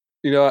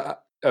You know,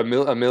 a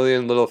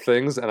million little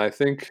things, and I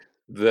think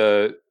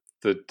the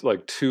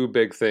like two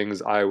big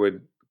things I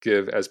would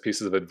give as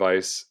pieces of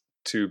advice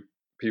to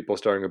people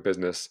starting a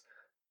business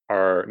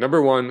are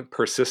number one,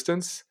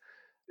 persistence.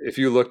 If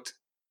you looked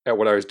at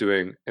what I was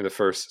doing in the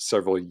first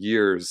several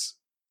years,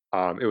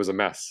 it was a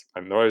mess. I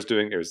know what I was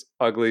doing. It was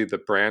ugly. The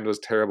brand was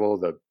terrible.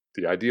 The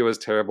idea was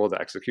terrible.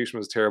 The execution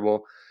was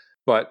terrible.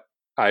 But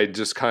I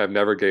just kind of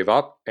never gave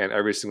up. And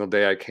every single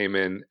day I came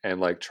in and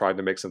like tried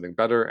to make something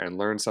better and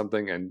learn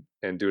something and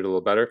do it a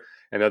little better.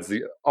 And that's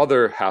the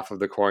other half of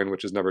the coin,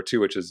 which is number two,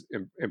 which is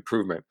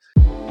improvement.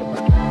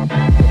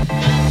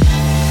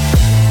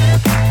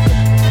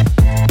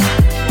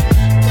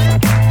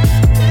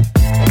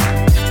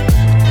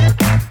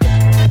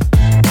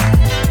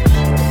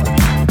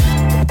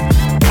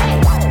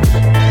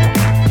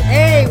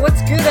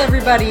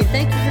 Everybody,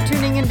 thank you for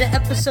tuning into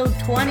episode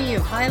 20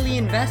 of Highly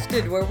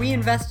Invested, where we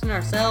invest in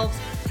ourselves,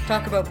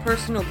 talk about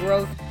personal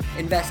growth,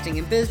 investing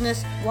in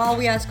business, while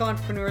we ask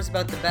entrepreneurs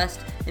about the best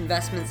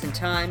investments in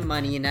time,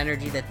 money, and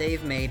energy that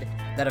they've made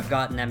that have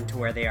gotten them to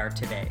where they are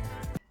today.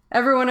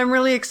 Everyone, I'm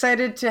really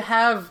excited to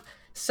have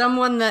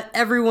someone that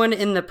everyone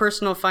in the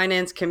personal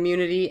finance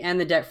community and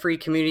the debt-free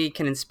community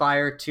can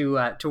inspire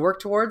to work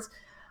towards.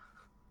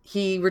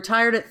 He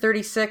retired at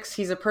 36.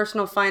 He's a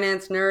personal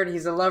finance nerd.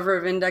 He's a lover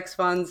of index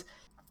funds.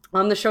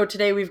 On the show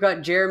today, we've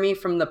got Jeremy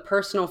from the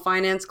Personal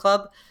Finance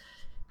Club.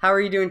 How are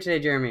you doing today,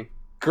 Jeremy?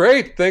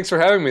 Great. Thanks for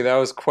having me. That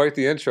was quite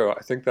the intro. I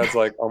think that's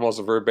like almost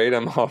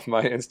verbatim off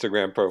my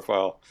Instagram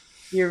profile.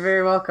 You're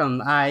very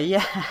welcome.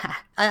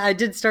 I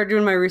did start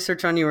doing my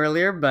research on you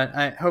earlier, but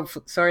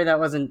sorry that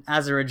wasn't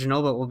as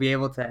original, but we'll be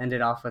able to end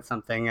it off with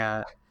something.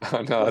 Oh,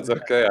 no, that's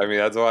okay. I mean,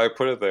 that's why I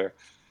put it there.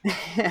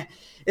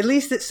 At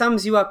least it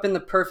sums you up in the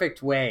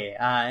perfect way.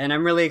 And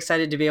I'm really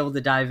excited to be able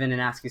to dive in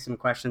and ask you some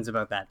questions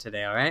about that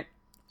today, all right?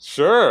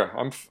 Sure.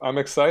 I'm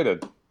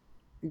excited.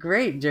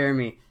 Great,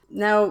 Jeremy.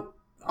 Now,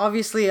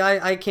 obviously,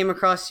 I came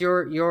across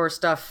your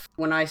stuff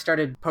when I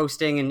started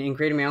posting and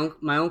creating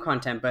my own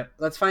content, but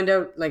let's find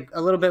out like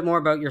a little bit more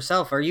about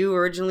yourself. Are you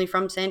originally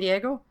from San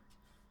Diego?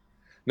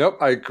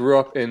 Nope. I grew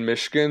up in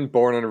Michigan,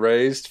 born and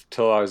raised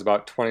till I was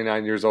about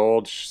 29 years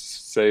old,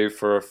 save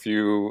for a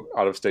few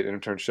out-of-state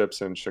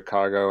internships in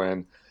Chicago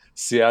and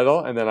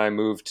Seattle. And then I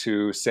moved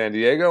to San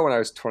Diego when I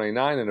was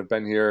 29 and have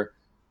been here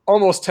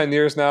almost 10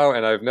 years now,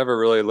 and I've never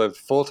really lived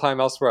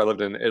full-time elsewhere. I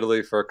lived in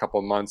Italy for a couple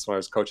of months when I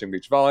was coaching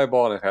beach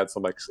volleyball, and I've had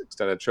some like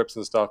extended trips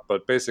and stuff,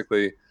 but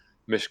basically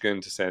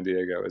Michigan to San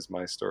Diego is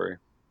my story.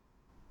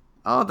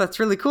 Oh, that's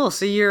really cool.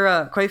 So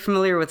you're quite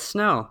familiar with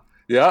snow.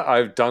 Yeah,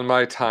 I've done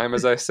my time,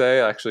 as I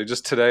say. Actually,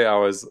 just today I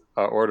was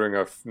ordering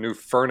a new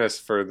furnace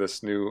for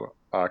this new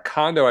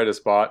condo I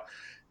just bought,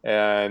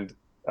 and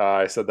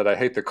I said that I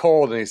hate the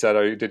cold, and he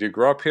said, did you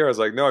grow up here? I was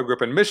like, no, I grew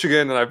up in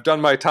Michigan, and I've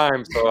done my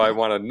time, so I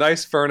want a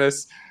nice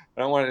furnace.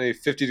 I don't want any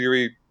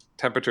 50-degree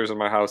temperatures in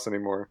my house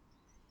anymore.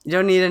 You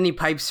don't need any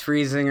pipes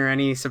freezing or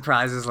any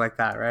surprises like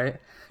that, right?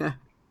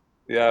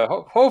 Yeah,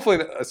 hopefully.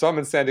 So I'm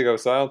in San Diego,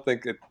 so I don't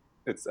think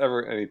it's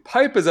ever, any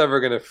pipe is ever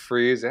going to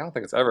freeze. I don't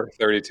think it's ever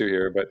 32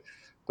 here, but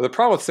the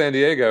problem with San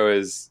Diego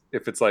is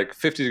if it's like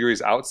 50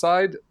 degrees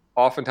outside,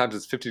 oftentimes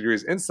it's 50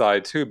 degrees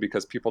inside too,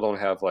 because people don't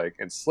have like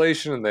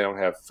insulation and they don't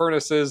have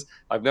furnaces.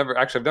 I've never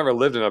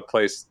lived in a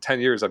place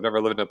 10 years. I've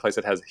never lived in a place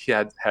that has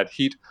had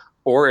heat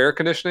or air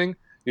conditioning.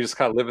 You just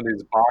kind of live in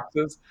these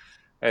boxes.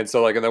 And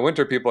so like in the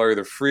winter, people are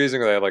either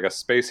freezing or they have like a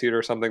space heater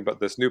or something. But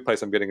this new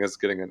place I'm getting is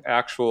getting an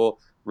actual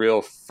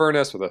real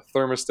furnace with a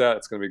thermostat.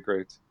 It's going to be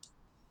great.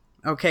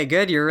 Okay,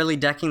 good. You're really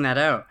decking that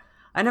out.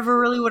 I never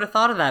really would have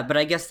thought of that, but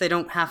I guess they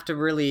don't have to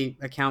really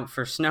account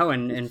for snow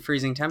and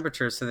freezing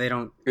temperatures, so they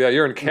don't. Yeah,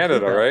 you're in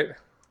Canada, right?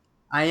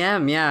 I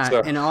am, yeah, So,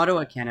 in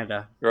Ottawa,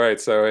 Canada.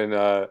 right. So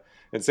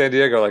in San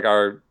Diego, like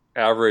our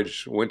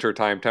average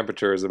wintertime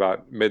temperature is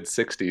about mid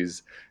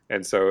 60s,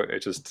 and so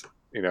it just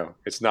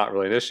it's not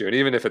really an issue. And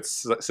even if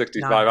it's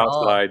 65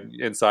 outside,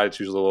 inside it's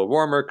usually a little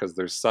warmer because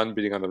there's sun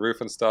beating on the roof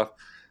and stuff.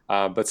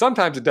 But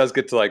sometimes it does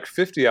get to like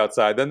 50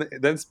 outside. Then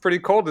it's pretty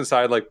cold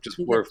inside. Like just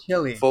we're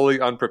chilly.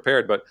 Fully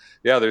unprepared. But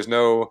yeah, there's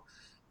no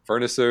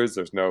furnaces.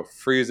 There's no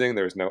freezing.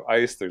 There's no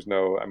ice. There's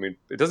no. I mean,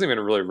 it doesn't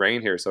even really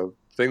rain here, so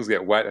things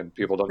get wet and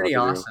people don't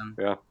know what to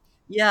do. Yeah.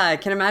 Yeah, I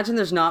can imagine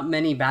there's not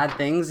many bad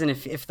things, and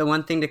if the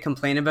one thing to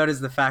complain about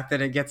is the fact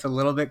that it gets a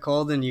little bit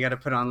cold and you got to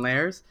put on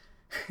layers,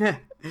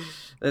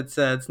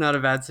 it's not a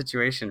bad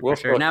situation for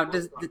sure. Now,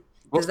 does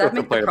that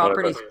make the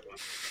property?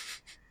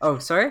 Oh,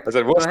 sorry? I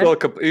said, we'll still,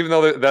 even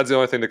though that's the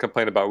only thing to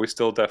complain about, we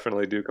still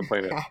definitely do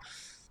complain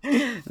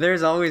it.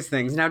 There's always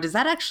things. Now, does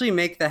that actually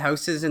make the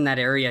houses in that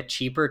area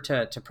cheaper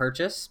to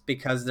purchase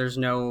because there's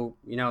no,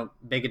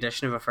 big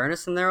addition of a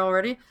furnace in there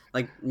already?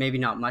 Like maybe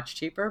not much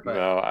cheaper, but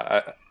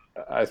no,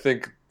 I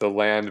think the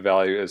land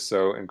value is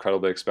so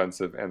incredibly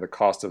expensive and the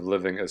cost of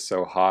living is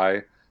so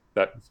high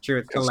that it's true.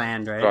 It's the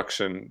land, right?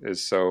 Construction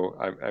is so,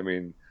 I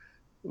mean,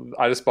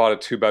 I just bought a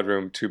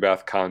 2-bedroom,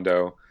 2-bath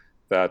condo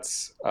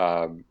that's,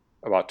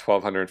 about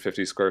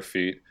 1,250 square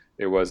feet.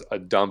 It was a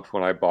dump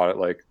when I bought it.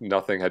 Like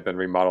nothing had been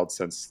remodeled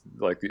since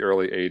like the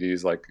early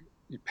 80s. Like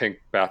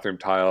pink bathroom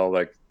tile.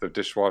 Like the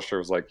dishwasher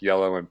was like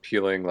yellow and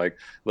peeling, like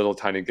little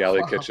tiny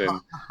galley kitchen.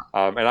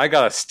 And I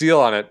got a steal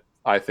on it,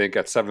 I think,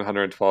 at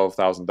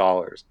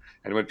 $712,000.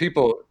 And when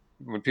people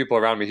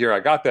around me hear I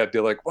got that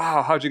deal, like,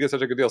 wow, how'd you get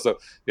such a good deal? So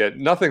yeah,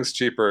 nothing's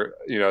cheaper,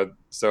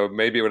 so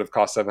maybe it would have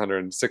cost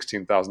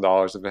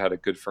 $716,000 if it had a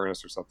good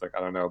furnace or something. I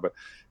don't know, but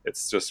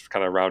it's just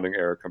kind of rounding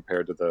error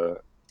compared to the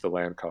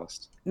land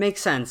cost.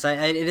 Makes sense.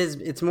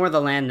 It's more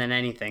the land than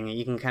anything.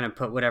 You can kind of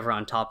put whatever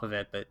on top of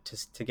it, but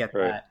just to get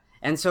Right. that.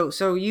 And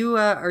so you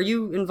are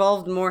you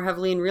involved more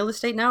heavily in real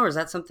estate now, or is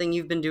that something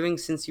you've been doing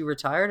since you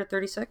retired at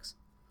 36?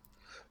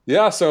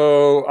 Yeah,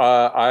 so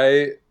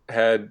I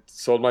had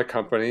sold my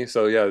company.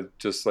 So yeah,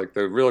 just like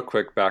the real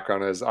quick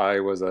background is I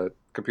was a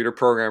computer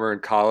programmer in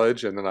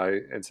college, and then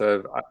I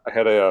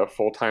had a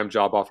full-time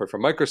job offer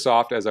from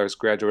Microsoft as I was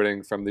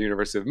graduating from the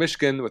University of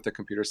Michigan with a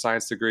computer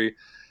science degree.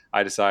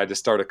 I decided to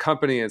start a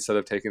company instead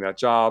of taking that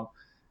job.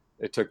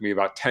 It took me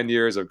about 10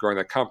 years of growing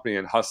that company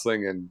and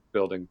hustling and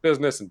building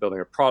business and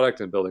building a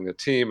product and building a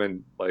team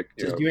and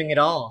Just doing it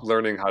all.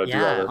 learning how to do all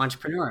Yeah, this.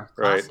 entrepreneur,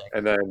 Right. classic.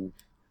 And then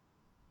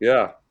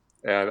yeah.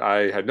 And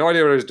I had no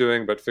idea what I was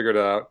doing, but figured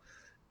it out.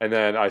 And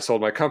then I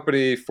sold my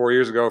company 4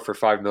 years ago for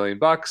 $5 million.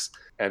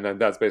 And then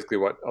that's basically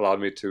what allowed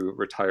me to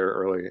retire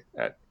early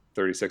at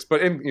 36.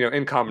 But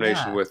in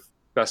combination Yeah, with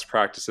best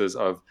practices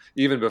of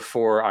even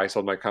before I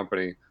sold my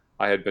company,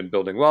 I had been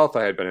building wealth.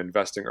 I had been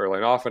investing early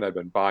and often. I'd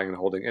been buying and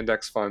holding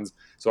index funds.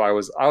 So I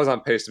was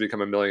on pace to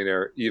become a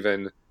millionaire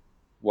even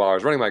while I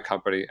was running my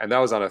company. And that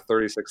was on a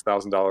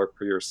 $36,000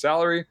 per year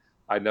salary.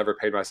 I'd never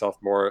paid myself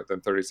more than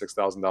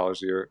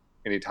 $36,000 a year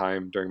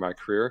anytime during my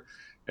career.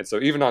 And so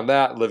even on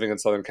that, living in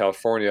Southern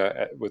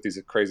California with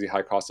these crazy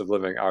high costs of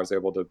living, I was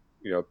able to,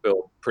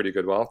 build pretty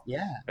good wealth.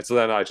 yeah, And so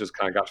then I just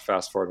kind of got to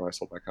fast forward when I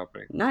sold my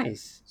company.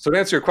 nice. So to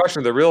answer your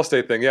question, the real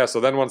estate thing, yeah. So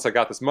then once I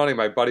got this money,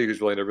 my buddy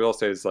who's really into real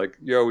estate is like,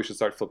 yo, we should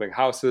start flipping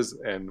houses.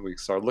 And we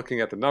started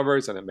looking at the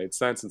numbers and it made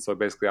sense. And so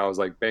basically I was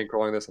like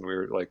bankrolling this and we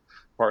were like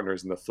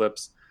partners in the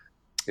flips.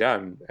 Yeah.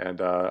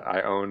 And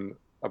I own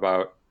I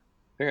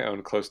think I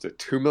own close to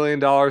 $2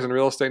 million in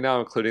real estate now,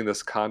 including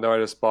this condo I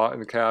just bought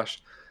in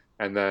cash.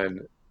 And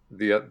then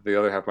the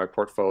other half of my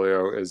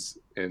portfolio is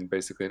in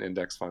basically in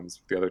index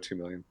funds, the other 2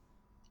 million.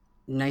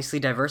 Nicely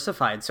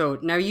diversified. So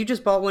now you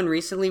just bought one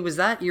recently. Was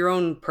that your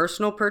own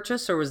personal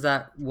purchase, or was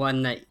that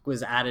one that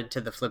was added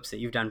to the flips that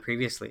you've done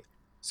previously?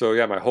 So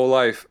yeah, my whole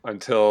life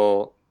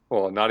until,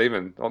 well, not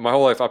even well, my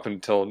whole life up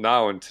until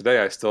now and today,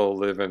 I still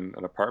live in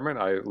an apartment.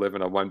 I live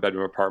in a 1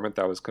 bedroom apartment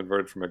that was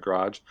converted from a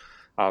garage.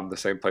 The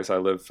same place I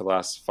lived for the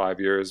last 5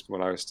 years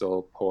when I was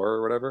still poor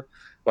or whatever.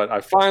 But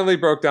I finally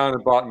broke down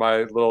and bought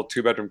my little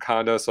 2 bedroom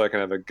condo so I can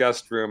have a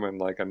guest room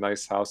and like a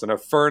nice house and a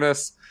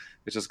furnace.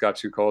 It just got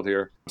too cold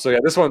here. So yeah,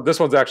 this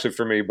one's actually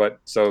for me. But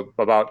so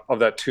about of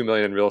that 2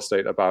 million in real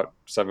estate, about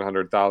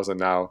 700,000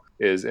 now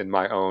is in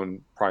my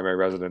own primary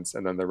residence,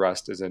 and then the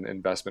rest is in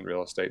investment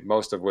real estate.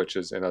 Most of which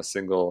is in a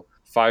single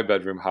 5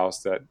 bedroom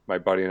house that my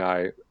buddy and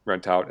I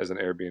rent out as an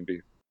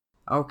Airbnb.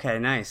 Okay,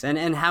 nice.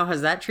 And how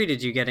has that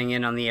treated you getting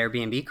in on the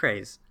Airbnb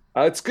craze?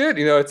 It's good.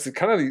 It's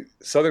kind of the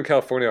Southern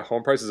California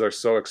home prices are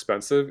so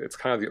expensive. It's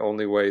kind of the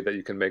only way that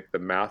you can make the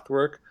math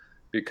work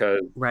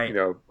because, Right.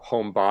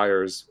 home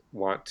buyers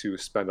want to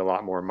spend a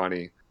lot more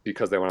money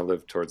because they want to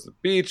live towards the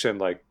beach, and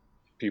like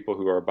people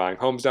who are buying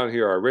homes down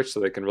here are rich, so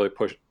they can really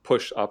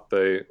push up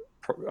the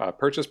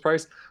purchase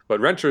price. But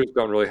renters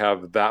don't really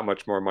have that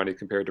much more money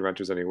compared to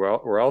renters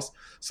anywhere else.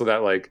 So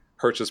that like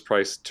purchase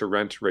price to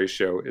rent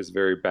ratio is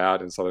very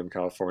bad in Southern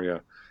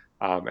California.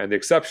 And the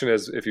exception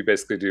is if you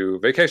basically do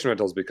vacation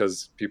rentals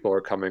because people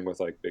are coming with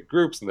like big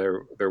groups and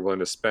they're willing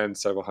to spend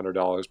several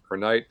 $100s per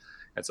night.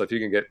 And so if you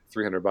can get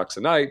 $300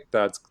 a night,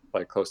 that's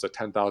like close to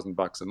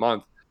 $10,000 a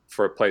month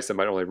for a place that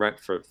might only rent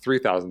for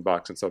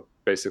 $3,000. And so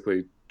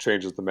basically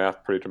changes the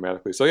math pretty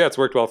dramatically. So yeah, it's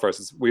worked well for us.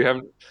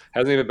 Hasn't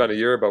even been a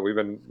year, but we've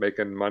been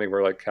making money.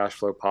 We're like cash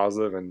flow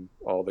positive and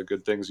all the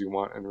good things you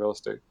want in real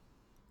estate.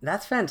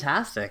 That's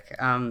fantastic.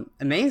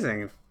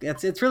 Amazing.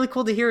 It's really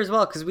cool to hear as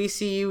well because we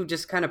see you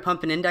just kind of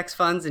pumping index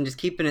funds and just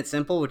keeping it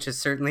simple, which is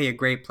certainly a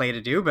great play to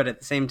do. But at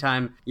the same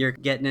time, you're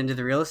getting into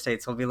the real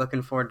estate, so we'll be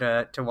looking forward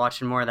to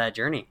watching more of that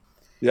journey.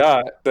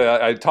 Yeah,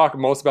 I talk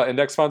most about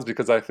index funds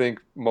because I think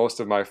most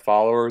of my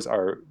followers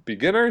are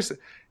beginners,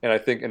 and I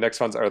think index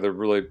funds are the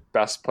really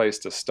best place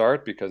to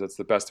start because it's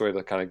the best way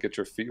to kind of get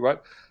your feet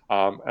wet.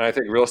 And I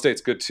think real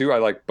estate's good too. I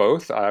like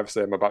both.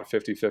 Obviously, I'm about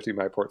 50-50 in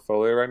my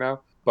portfolio right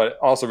now, but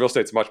also real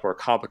estate's much more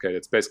complicated.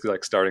 It's basically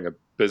like starting a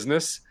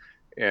business,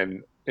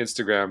 and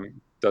Instagram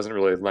doesn't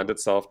really lend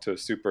itself to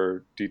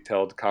super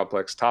detailed,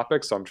 complex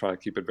topics. So I'm trying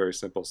to keep it very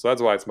simple. So that's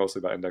why it's mostly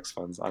about index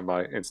funds on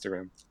my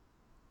Instagram.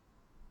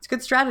 It's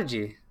good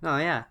strategy. Oh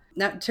yeah.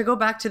 Now to go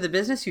back to the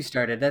business you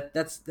started,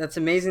 that's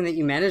amazing that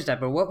you managed that.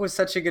 But what was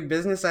such a good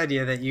business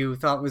idea that you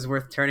thought was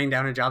worth turning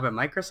down a job at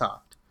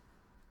Microsoft?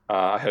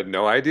 I had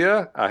no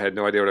idea. I had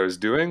no idea what I was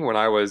doing. When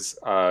I was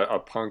a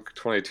punk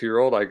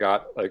 22-year-old, I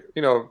got like,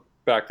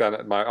 back then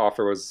my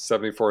offer was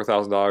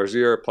 $74,000 a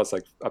year plus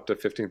like up to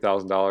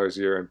 $15,000 a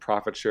year in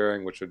profit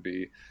sharing, which would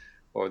be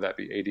what would that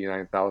be,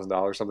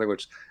 $89,000 something,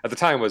 which at the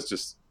time was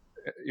just,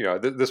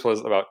 this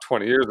was about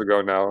 20 years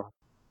ago now.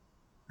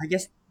 I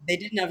guess they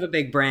didn't have a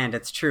big brand.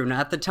 It's true. Now,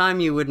 at the time,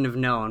 you wouldn't have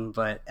known.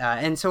 But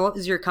and so, what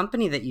was your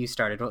company that you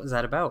started? What was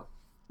that about?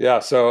 Yeah,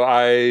 so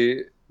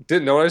I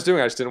didn't know what I was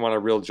doing. I just didn't want a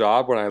real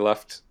job when I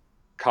left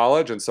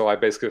college, and so I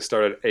basically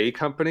started a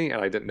company,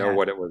 and I didn't know Yeah.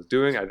 what it was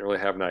doing. I didn't really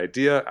have an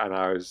idea, and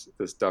I was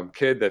this dumb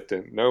kid that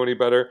didn't know any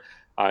better.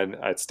 And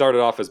it started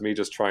off as me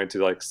just trying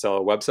to like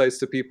sell websites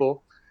to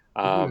people,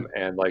 Hmm.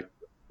 and like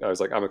I was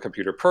like, I'm a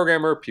computer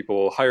programmer.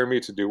 People hire me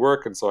to do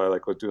work, and so I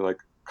like was doing like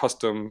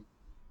custom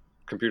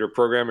computer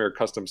programming or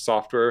custom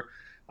software.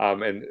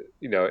 And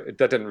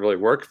that didn't really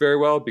work very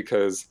well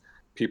because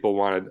people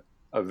wanted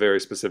a very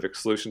specific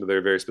solution to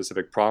their very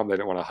specific problem. They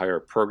didn't want to hire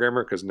a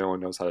programmer because no one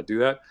knows how to do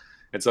that.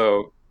 And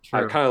so I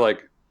True. kind of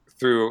like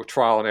through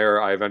trial and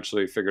error, I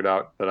eventually figured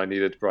out that I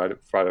needed to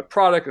provide a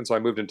product. And so I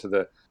moved into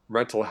the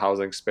rental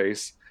housing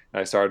space,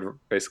 and I started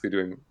basically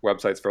doing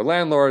websites for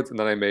landlords. And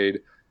then I made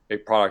a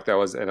product that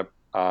was in a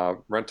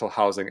rental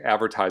housing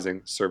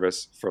advertising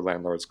service for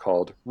landlords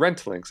called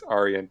Rentlinx,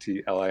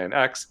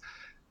 Rentlinx.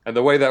 And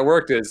the way that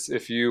worked is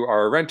if you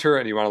are a renter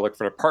and you want to look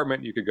for an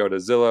apartment, you could go to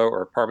Zillow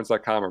or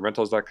apartments.com or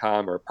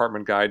rentals.com or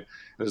Apartment Guide.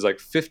 There's like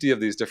 50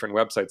 of these different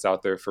websites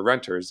out there for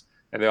renters,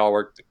 and they all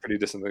work pretty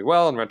decently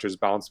well, and renters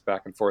bounce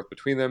back and forth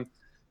between them.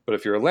 But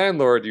if you're a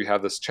landlord, you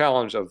have this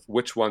challenge of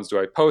which ones do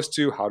I post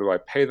to? How do I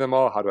pay them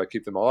all? How do I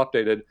keep them all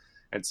updated?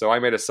 And so I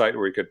made a site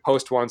where you could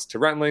post once to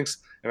Rentlinx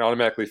and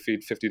automatically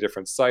feed 50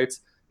 different sites.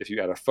 If you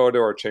add a photo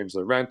or change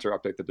the rent or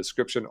update the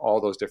description, all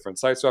those different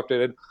sites are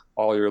updated.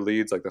 All your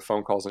leads, like the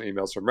phone calls and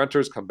emails from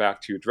renters, come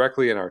back to you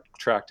directly and are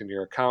tracked in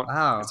your account. And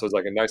Wow. so it's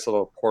like a nice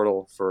little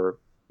portal for,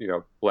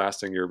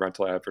 blasting your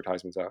rental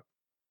advertisements out.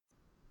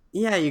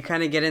 Yeah, you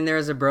kind of get in there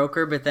as a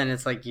broker, but then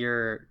it's like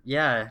you're,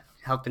 yeah,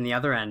 helping the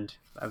other end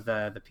of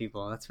the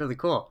people. That's really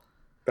cool.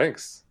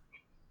 Thanks.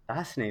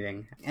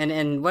 Fascinating.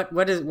 And what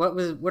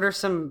are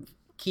some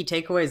key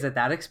takeaways that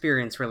that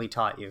experience really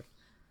taught you?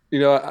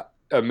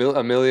 A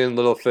million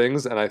little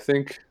things. And I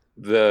think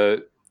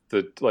the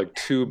like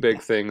two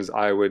big things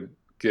I would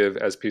give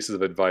as pieces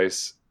of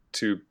advice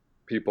to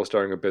people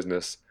starting a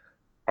business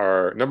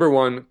are number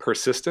one,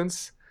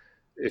 persistence.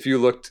 If you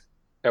looked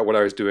at what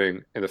I was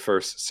doing in the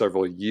first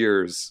several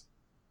years,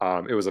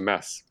 it was a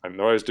mess. I didn't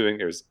know what I was doing.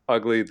 It was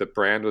ugly. The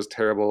brand was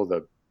terrible.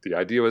 The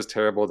idea was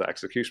terrible. The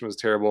execution was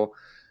terrible.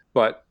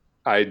 But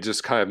I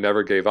just kind of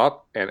never gave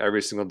up. And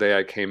every single day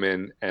I came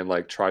in and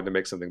like tried to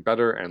make something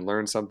better and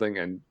learn something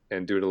and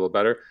do it a little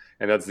better.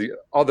 And that's the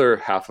other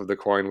half of the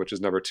coin, which is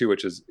number two,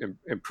 which is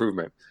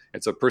improvement.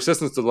 And so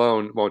persistence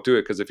alone won't do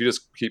it, because if you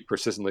just keep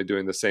persistently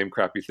doing the same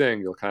crappy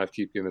thing, you'll kind of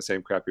keep getting the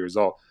same crappy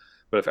result.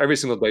 But if every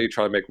single day you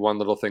try to make one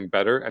little thing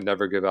better and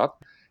never give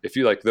up, if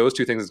you like those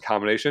two things in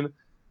combination,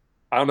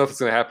 I don't know if it's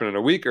going to happen in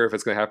a week or if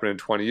it's going to happen in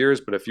 20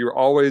 years, but if you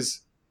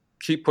always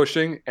keep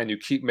pushing and you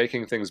keep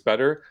making things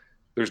better,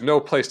 there's no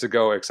place to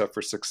go except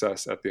for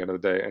success at the end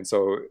of the day. And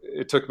so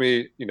it took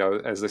me,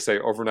 as they say,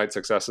 overnight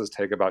successes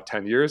take about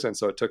 10 years. And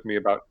so it took me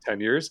about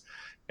 10 years,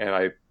 and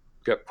I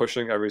kept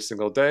pushing every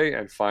single day,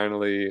 and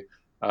finally,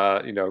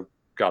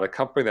 got a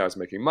company that was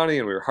making money,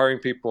 and we were hiring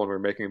people, and we were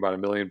making about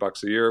 $1 million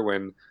a year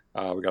when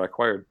we got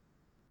acquired.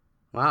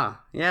 Wow.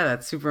 Yeah,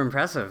 that's super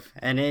impressive.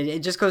 And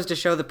it just goes to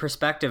show the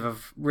perspective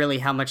of really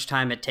how much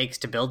time it takes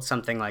to build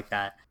something like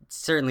that. It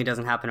certainly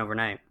doesn't happen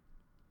overnight.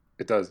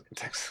 It does.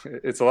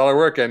 It's a lot of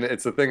work, and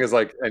it's the thing is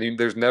like,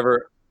 there's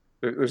never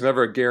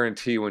a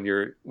guarantee when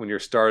you're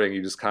starting.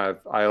 You just kind of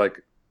I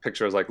like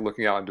picture as like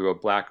looking out into a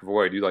black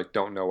void. You like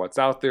don't know what's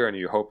out there, and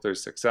you hope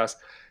there's success.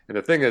 And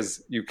the thing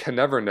is, you can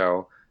never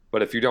know.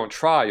 But if you don't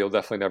try, you'll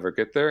definitely never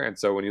get there. And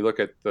so when you look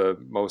at the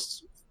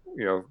most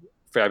you know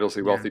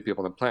fabulously Yeah. wealthy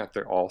people on the planet,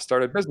 they're all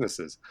started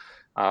businesses.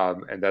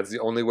 And that's the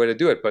only way to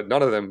do it. But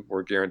none of them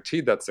were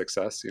guaranteed that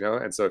success.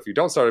 And so if you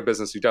don't start a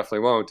business, you definitely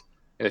won't.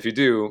 And if you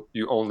do,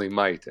 you only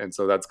might. And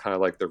so that's kind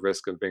of like the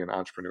risk of being an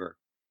entrepreneur.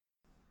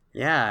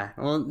 Yeah.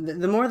 Well,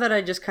 the more that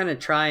I just kind of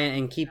try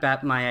and keep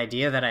at my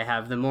idea that I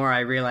have, the more I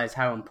realize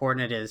how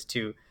important it is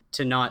to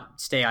not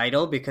stay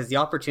idle, because the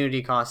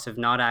opportunity cost of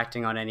not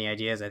acting on any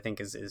ideas, I think,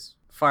 is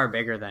far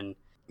bigger than,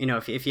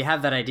 if you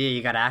have that idea,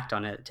 you got to act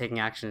on it. Taking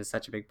action is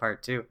such a big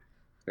part too.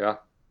 Yeah.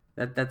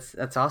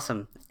 That's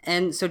awesome.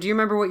 And so, do you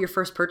remember what your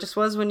first purchase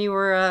was when you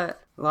were a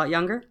lot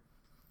younger?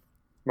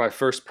 My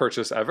first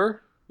purchase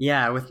ever.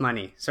 Yeah, with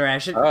money. Sorry, I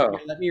should Oh,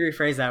 let me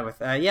rephrase that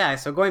with yeah.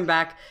 So going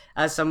back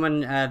as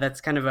someone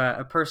that's kind of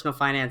a personal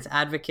finance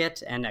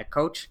advocate and a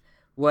coach,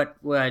 what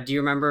do you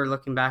remember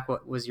looking back?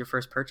 What was your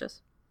first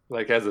purchase?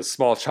 like as a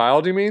small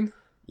child, you mean?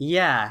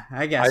 Yeah,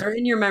 I guess, I or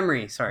in your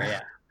memory. Sorry,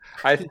 yeah.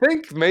 I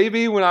think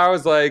maybe when I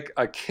was like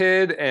a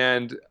kid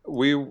and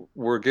we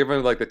were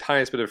given like the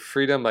tiniest bit of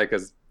freedom, like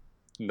as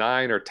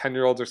 9 or 10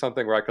 year olds or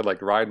something, where I could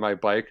like ride my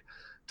bike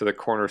to the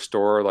corner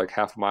store like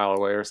half a mile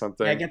away or Yeah,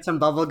 something. get some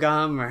bubble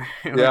gum or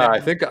Yeah, I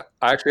whatever. think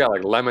I actually got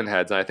like lemon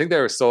heads, and I think they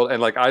were sold.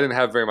 And like I didn't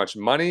have very much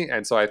money,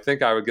 and so I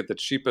think I would get the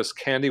cheapest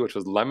candy, which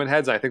was lemon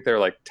heads. And I think they were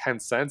like 10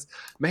 cents.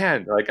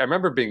 Man, like I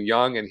remember being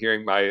young and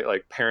hearing my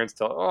like parents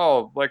tell,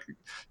 "Oh, like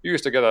you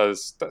used to get a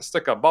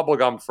stick of bubble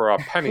gum for a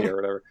penny or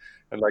whatever."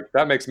 And like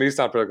that makes me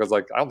sound pretty because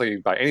like I don't think you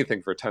can buy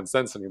anything for 10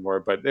 cents anymore.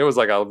 But it was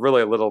like a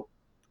really little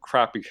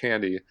crappy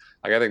candy.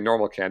 Like I think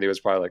normal candy was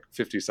probably like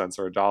 50 cents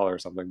or $1 or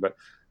something. But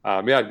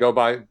yeah, go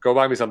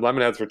buy me some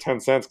lemon heads for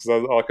 10 cents because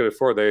that's all I could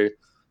afford.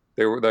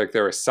 They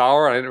were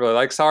sour. I didn't really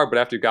like sour, but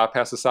after you got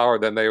past the sour,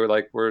 then they were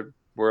like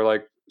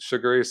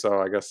sugary. So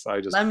I guess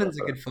I just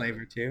Lemon's a good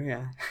flavor too,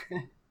 yeah.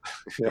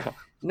 yeah.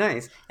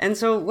 Nice. And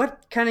so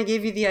what kind of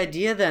gave you the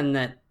idea then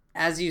that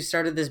as you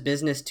started this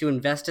business to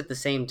invest at the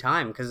same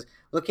time? Because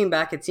looking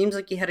back, it seems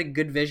like you had a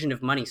good vision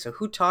of money. So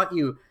who taught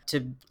you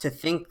to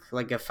think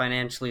like a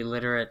financially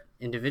literate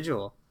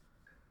individual?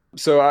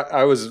 So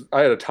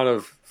I had a ton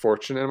of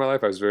fortune in my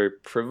life. I was very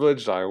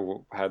privileged.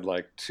 Had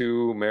like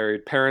two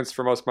married parents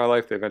for most of my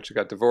life. They eventually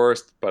got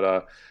divorced,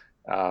 but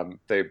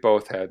they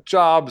both had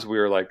jobs. We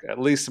were like at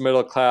least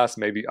middle class,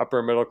 maybe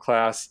upper middle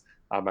class.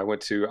 I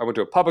went to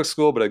a public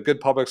school, but a good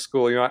public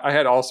school. You know, I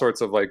had all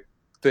sorts of like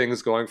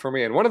things going for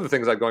me. And one of the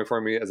things I had going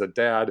for me as a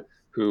dad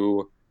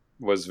who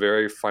was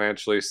very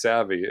financially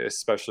savvy,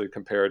 especially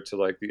compared to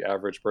like the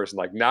average person.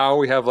 Like now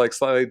we have like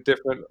slightly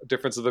different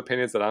difference of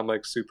opinions that I'm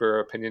like super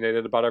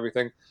opinionated about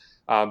everything.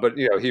 But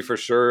you know, he for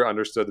sure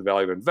understood the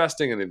value of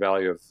investing and the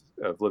value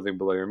of living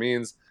below your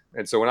means.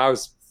 And so when I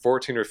was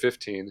 14 or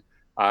 15,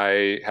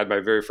 I had my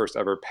very first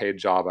ever paid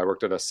job. I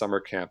worked at a summer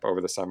camp over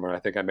the summer. And I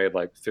think I made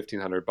like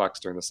 $1,500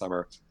 during the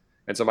summer.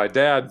 And so my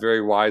dad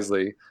very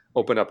wisely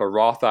opened up a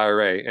Roth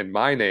IRA in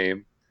my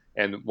name.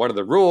 And one of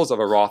the rules of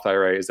a Roth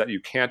IRA is that you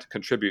can't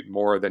contribute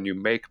more than you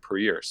make per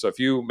year. So if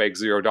you make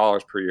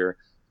 $0 per year,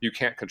 you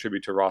can't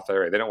contribute to a Roth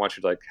IRA. They don't want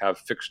you to like have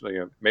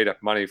fictionally made up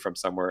money from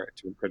somewhere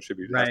to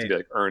contribute. It has to Right. be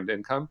like earned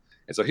income.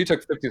 And so he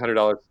took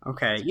 $1,500.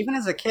 Okay. Even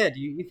as a kid,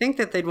 you think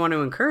that they'd want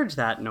to encourage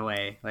that in a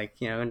way,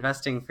 like,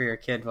 investing for your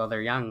kid while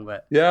they're young,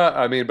 but Yeah,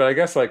 I mean, but I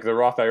guess like the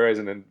Roth IRAs,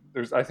 and then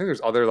I think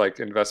there's other like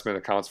investment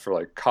accounts for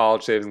like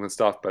college savings and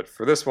stuff. But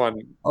for this one,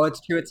 oh,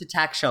 it's true. It's a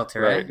tax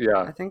shelter, right? eh?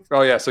 Yeah. I think.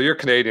 Oh yeah. So you're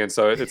Canadian,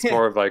 so it's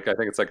more of like I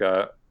think it's like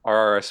a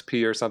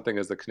RRSP or something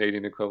is the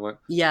Canadian equivalent.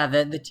 Yeah,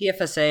 the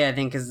TFSA I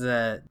think is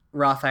the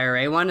Roth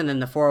IRA one, and then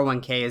the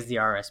 401k is the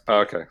Oh, RSP.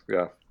 okay.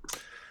 Yeah.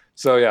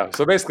 So yeah.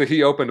 So basically,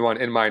 he opened one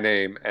in my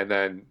name and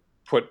then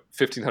put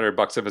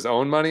 $1,500 of his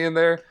own money in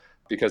there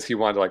because he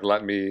wanted to like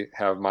let me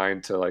have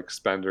mine to like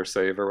spend or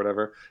save or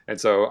whatever.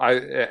 And so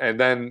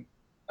and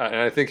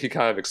I think he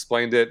kind of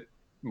explained it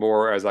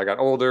more as I got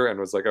older and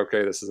was like,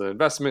 okay, this is an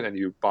investment and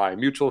you buy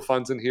mutual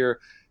funds in here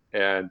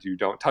and you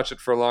don't touch it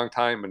for a long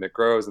time and it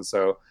grows. And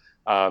so,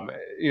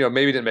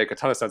 maybe it didn't make a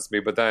ton of sense to me,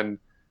 but then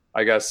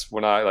I guess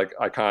when I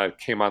kind of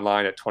came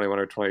online at 21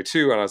 or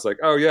 22 and I was like,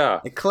 oh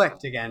yeah, It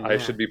clicked again. I Yeah.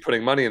 should be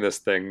putting money in this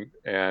thing.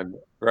 And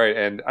right.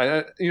 And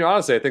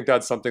honestly, I think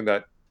that's something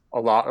that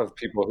a lot of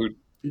people who,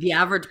 The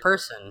average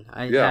person.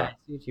 Yeah, yeah, I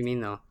see what you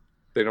mean though.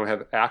 they don't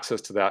have access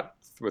to that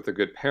with a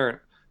good parent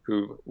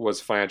who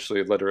was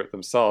financially literate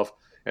themselves.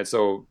 And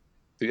so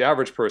the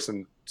average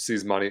person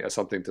sees money as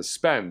something to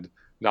spend,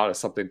 not as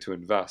something to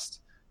invest.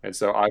 And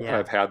so I kind Yeah.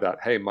 of had that,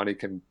 hey, money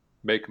can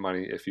make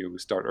money if you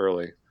start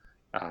early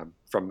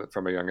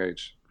from a young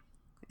age.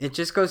 It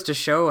just goes to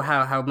show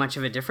how much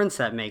of a difference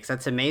that makes.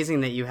 That's amazing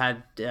that you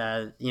had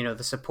the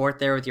support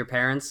there with your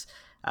parents,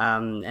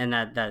 and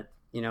that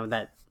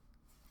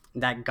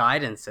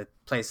guidance that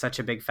plays such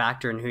a big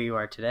factor in who you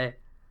are today.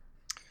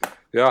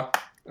 Yeah.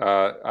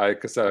 I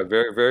guess I'm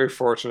very, very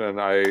fortunate,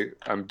 and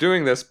I'm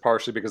doing this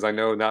partially because I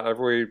know not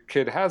every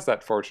kid has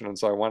that fortune, and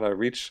so I want to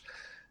reach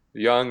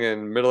young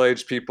and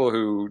middle-aged people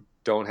who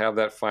don't have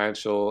that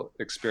financial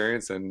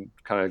experience and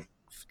kind of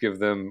give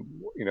them,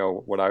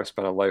 what I've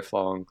spent a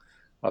lifelong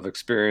of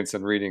experience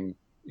and reading,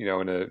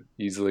 in a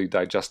easily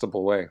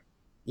digestible way.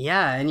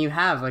 Yeah, and you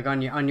have like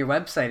on your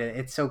website,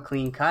 it's so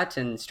clean cut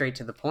and straight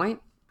to the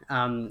point.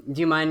 Do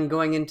you mind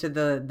going into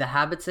the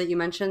habits that you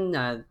mentioned,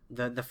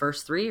 the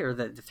first three or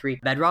the three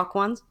bedrock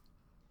ones?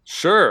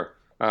 Sure.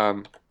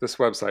 This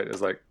website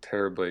is like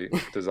terribly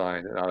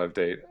designed and out of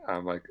date.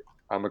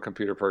 I'm a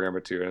computer programmer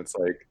too, and it's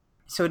like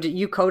So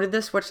you coded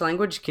this? Which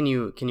language can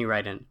you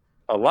write in?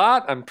 a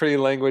lot. I'm pretty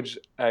language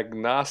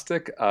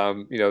agnostic.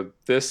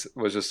 This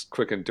was just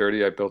quick and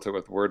dirty. I built it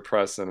with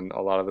WordPress, and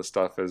a lot of the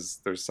stuff there's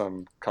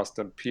some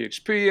custom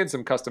PHP and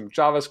some custom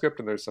JavaScript,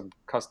 and there's some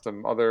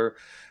custom other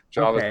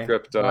Okay,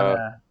 JavaScript. a lot of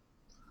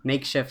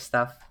makeshift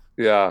stuff.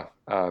 Yeah,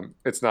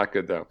 it's not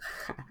good though.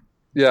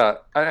 Yeah,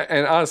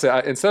 and honestly,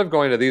 instead of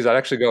going to these, I'd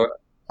actually go.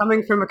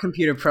 Coming from a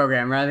computer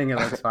programmer, I think it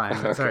looks fine.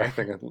 Okay, I Sorry.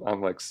 think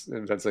I'm like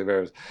intensely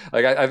embarrassed.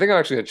 Like I think I'm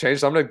actually gonna change.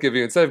 So I'm gonna give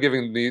you instead of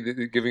giving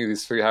you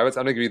these three habits,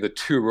 I'm gonna give you the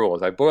two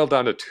rules. I boiled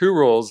down to two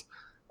rules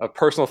of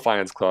Personal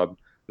Finance Club.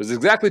 There's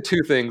exactly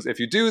two things. If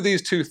you do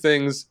these two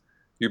things,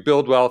 you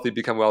build wealth, you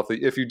become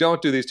wealthy. If you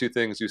don't do these two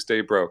things, you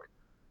stay broke.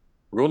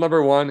 Rule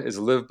number one is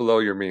live below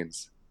your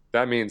means.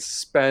 that means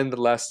spend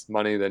less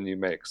money than you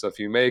make. So if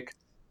you make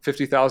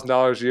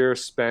 $50,000 a year,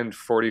 spend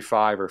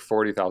 $45,000 or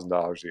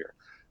 $40,000 a year.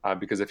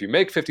 Because if you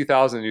make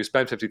 50,000 and you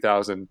spend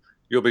 50,000,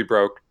 you'll be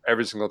broke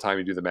every single time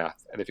you do the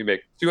math. And if you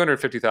make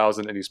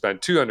 250,000 and you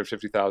spend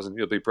 250,000,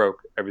 you'll be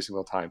broke every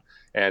single time.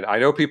 And I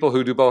know people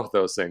who do both of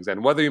those things.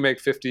 And whether you make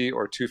 50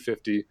 or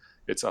 250,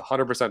 it's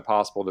 100%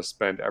 possible to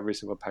spend every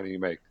single penny you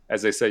make.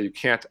 As they say, you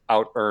can't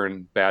out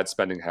earn bad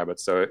spending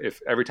habits. So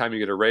if every time you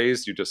get a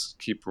raise, you just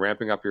keep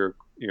ramping up your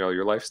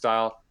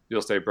lifestyle,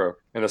 you'll stay broke.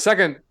 And the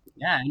second,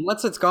 yeah, and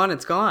once it's gone,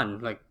 it's gone.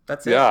 Like,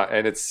 that's it. yeah,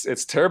 and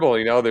it's terrible.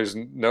 There's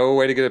no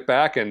way to get it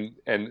back, and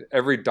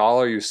every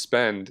dollar you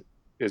spend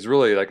is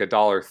really like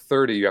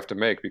 $1.30 you have to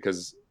make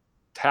because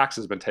tax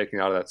has been taken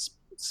out of that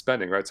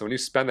spending, right? So when you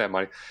spend that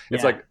money,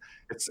 it's like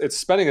it's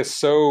spending is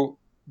so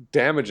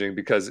damaging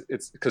because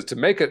to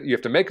make it you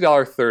have to make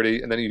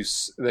 $1.30 and then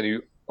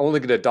you only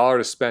get $1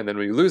 to spend. And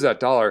when you lose that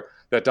dollar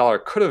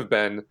could have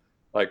been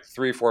like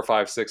 $3, $4, $5,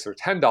 $6, or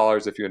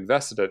 $10 if you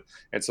invested it.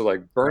 And so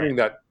like burning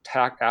that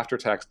after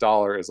tax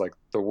dollar is like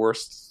the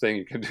worst thing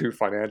you can do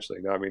financially.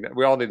 I mean,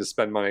 we all need to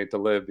spend money to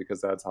live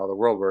because that's how the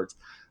world works.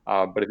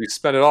 But if you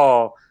spend it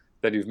all,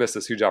 then you've missed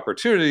this huge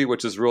opportunity,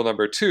 which is rule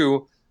number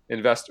 2,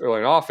 invest early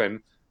and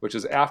often, which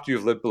is after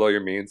you've lived below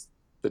your means.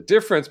 The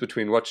difference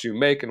between what you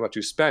make and what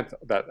you spent,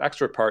 that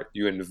extra part,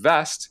 you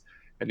invest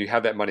and you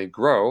have that money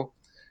grow.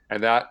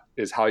 And that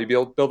is how you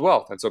build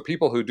wealth. And so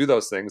people who do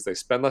those things, they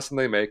spend less than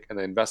they make and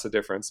they invest the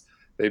difference.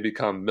 They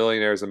become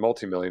millionaires and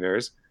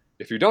multimillionaires.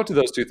 If you don't do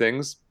those two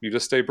things, you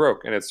just stay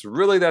broke. And it's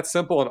really that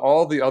simple. And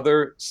all the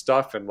other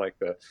stuff and like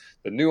the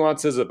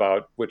nuances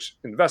about which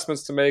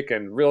investments to make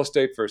and real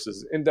estate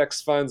versus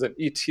index funds and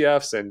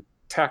ETFs and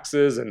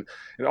taxes and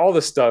all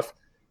this stuff,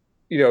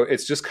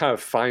 it's just kind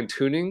of fine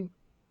tuning.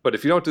 But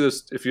if you don't do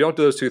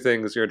those two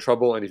things, you're in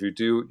trouble. And if you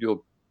do,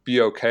 you'll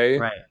be okay,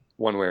 right,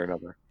 one way or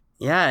another.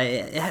 Yeah,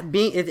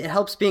 it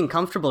helps being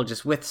comfortable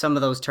just with some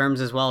of those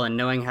terms as well and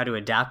knowing how to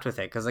adapt with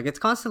it because like it's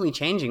constantly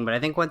changing. But I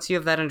think once you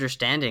have that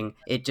understanding,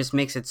 it just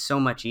makes it so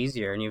much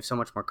easier and you have so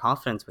much more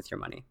confidence with your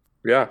money.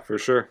 Yeah, for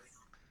sure.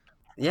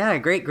 Yeah,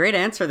 great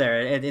answer there.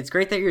 It's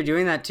great that you're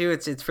doing that too.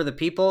 It's for the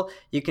people.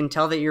 You can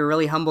tell that you're a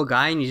really humble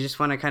guy and you just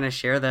want to kind of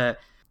share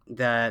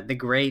the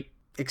great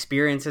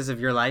experiences of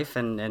your life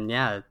and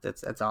yeah,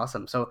 that's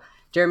awesome. So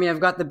Jeremy,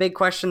 I've got the big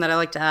question that I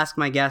like to ask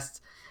my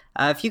guests.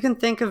 If you can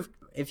think of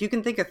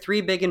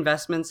 3 big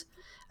investments,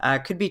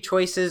 could be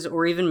choices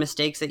or even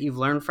mistakes that you've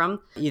learned from,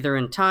 either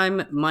in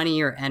time,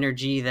 money, or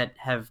energy that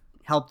have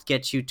helped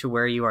get you to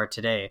where you are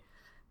today.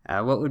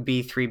 What would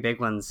be 3 big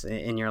ones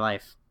in your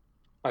life?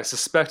 I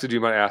suspected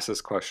you might ask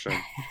this question.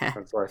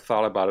 That's why I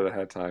thought about it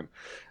ahead of time.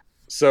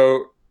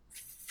 So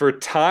for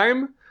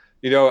time,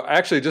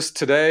 actually just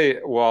today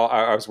while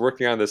I was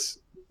working on this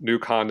new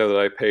condo that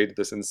I paid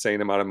this insane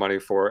amount of money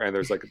for, and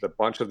there's like a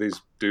bunch of these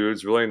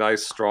dudes, really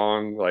nice,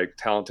 strong, like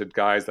talented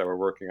guys that were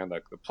working on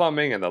the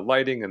plumbing and the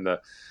lighting and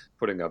the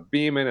putting a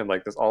beam in and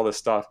like all this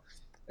stuff.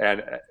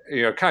 And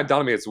it kind of dawned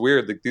on me, it's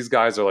weird. Like these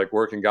guys are like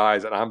working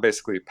guys, and I'm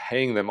basically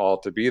paying them all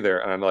to be there.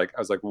 And I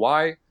was like,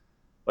 why?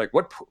 Like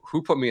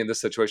who put me in this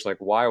situation? Like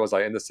why was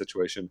I in this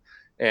situation?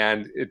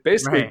 And it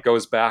basically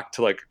goes back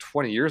to like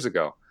 20 years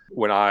ago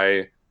when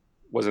I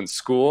was in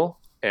school.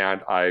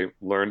 And I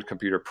learned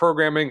computer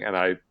programming and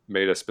I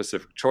made a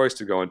specific choice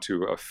to go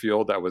into a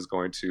field that was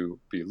going to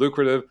be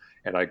lucrative.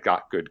 And I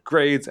got good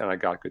grades and I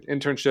got good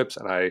internships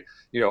and I,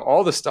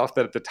 all the stuff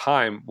that at the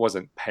time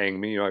wasn't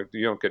paying me. You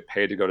don't get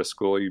paid to go to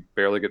school. You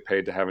barely get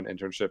paid to have an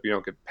internship. You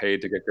don't get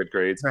paid to get good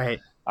grades. Right.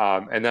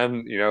 And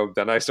then,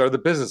 then I started the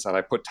business and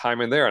I put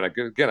time in there. And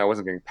I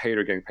wasn't getting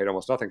paid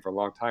almost nothing for a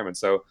long time. And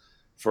so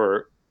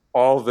for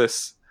all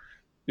this,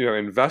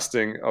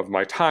 investing of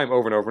my time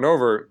over and over and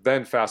over,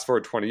 then fast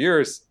forward 20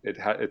 years,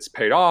 it's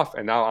paid off.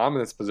 And now I'm in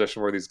this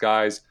position where these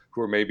guys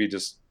who are maybe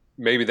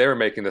they were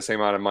making the same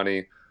amount of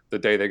money the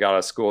day they got out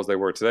of school as they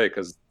were today.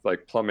 Cause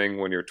like plumbing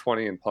when you're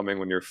 20 and plumbing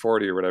when you're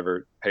 40 or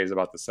whatever pays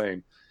about the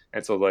same.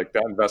 And so like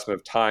that investment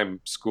of time,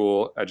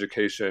 school,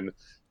 education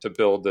to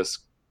build this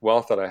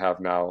wealth that I have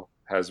now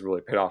has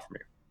really paid off for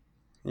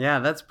me. Yeah,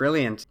 that's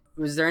brilliant.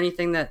 Was there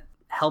anything that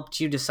helped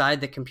you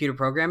decide that computer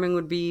programming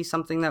would be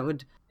something that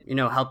would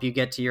help you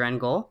get to your end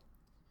goal?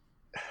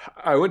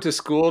 I went to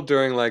school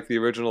during like the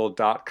original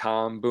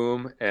 .com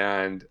boom.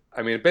 And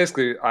I mean,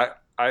 basically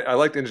I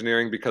liked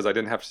engineering because I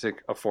didn't have to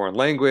take a foreign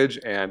language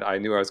and I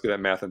knew I was good at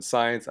math and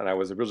science. And I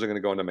was originally going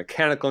to go into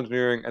mechanical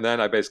engineering. And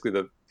then I basically,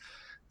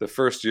 the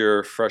first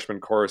year freshman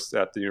course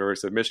at the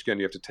University of Michigan,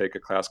 you have to take a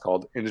class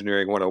called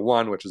Engineering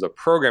 101, which is a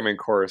programming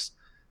course.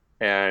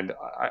 And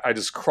I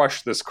just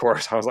crushed this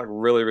course. I was like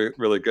really, really,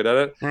 really good at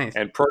it. Nice.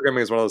 And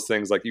programming is one of those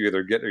things like you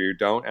either get or you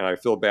don't. And I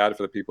feel bad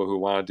for the people who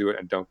want to do it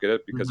and don't get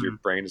it because your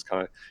brain is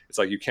it's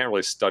like you can't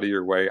really study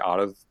your way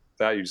out of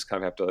that. You just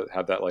kind of have to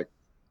have that like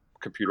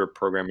computer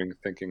programming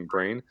thinking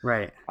brain.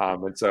 Right.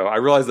 And so I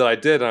realized that I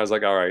did. And I was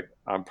like, all right,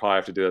 I'm probably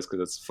have to do this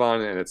because it's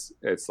fun. And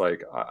it's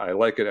like I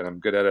like it and I'm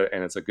good at it.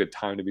 And it's a good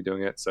time to be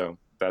doing it. So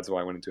that's why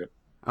I went into it.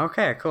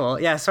 Okay, cool.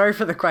 Yeah, sorry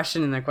for the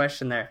question in the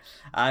question there.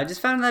 I just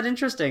found that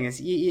interesting.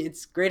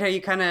 It's great how you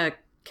kind of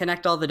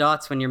connect all the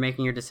dots when you're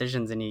making your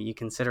decisions and you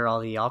consider all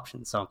the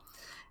options. So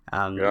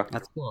Yeah.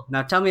 that's cool.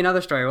 Now tell me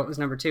another story. What was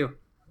number two?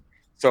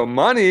 So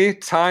money,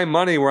 time,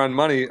 money. We're on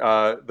money.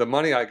 The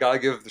money, I gotta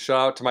give the shout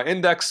out to my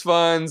index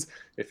funds.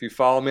 If you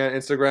follow me on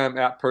Instagram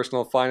at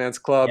Personal Finance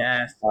Club,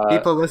 Yes. uh,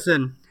 People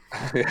listen.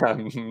 yeah,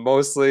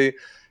 mostly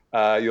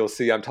you'll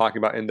see I'm talking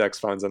about index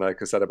funds, and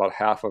like I said, about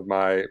half of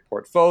my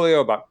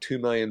portfolio, about 2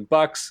 million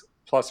bucks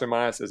plus or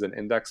minus, is in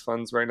index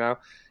funds right now.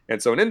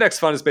 And so an index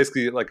fund is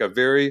basically like a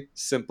very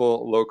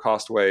simple, low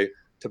cost way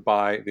to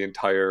buy the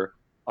entire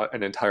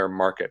an entire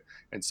market.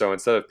 And so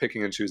instead of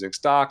picking and choosing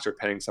stocks or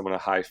paying someone a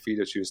high fee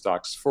to choose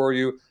stocks for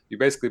you, you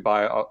basically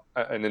buy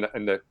an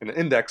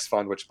index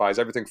fund which buys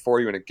everything for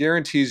you, and it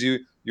guarantees you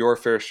your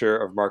fair share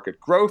of market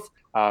growth.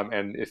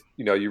 And if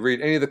you read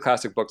any of the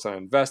classic books on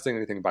investing,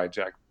 anything by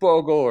Jack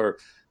Bogle or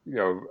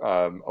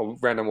a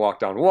random walk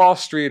down Wall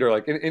Street, or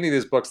like any of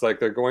these books, like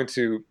they're going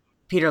to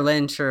Peter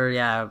Lynch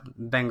or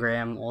Ben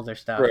Graham, older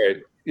stuff. right.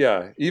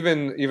 Yeah,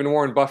 even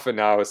Warren Buffett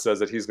now says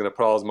that he's going to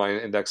put all his money in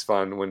an index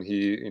fund when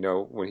he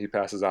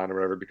passes on or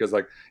whatever, because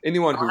like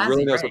anyone Oh, who has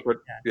really he? knows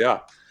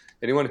Right.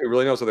 anyone who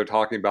really knows what they're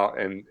talking about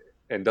and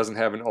doesn't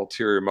have an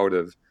ulterior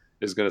motive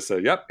is going to say,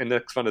 yep,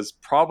 index fund is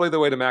probably the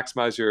way to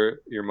maximize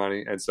your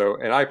money.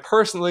 And I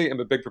personally am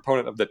a big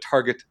proponent of the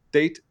target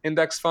date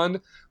index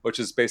fund, which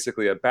is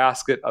basically a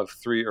basket of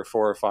 3 or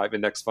 4 or 5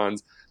 index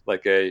funds,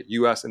 like a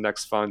US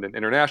index fund, an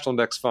international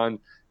index fund,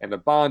 and a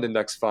bond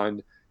index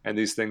fund. And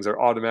these things are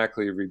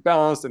automatically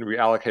rebalanced and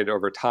reallocated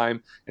over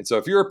time. And so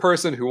if you're a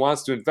person who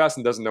wants to invest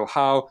and doesn't know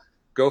how,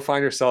 go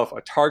find yourself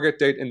a target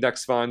date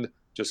index fund.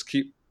 Just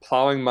keep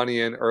plowing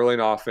money in early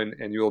and often,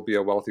 and you will be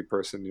a wealthy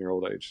person in your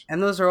old age.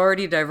 And those are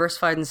already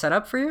diversified and set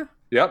up for you?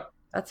 Yep.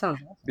 That sounds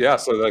awesome. Yeah.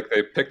 So like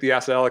they pick the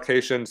asset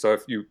allocation. So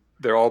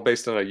they're all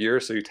based on a year.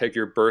 So you take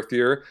your birth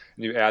year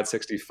and you add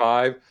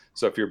 65.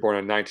 So if you're born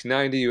in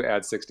 1990, you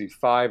add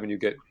 65 and you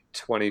get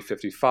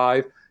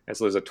 2055. And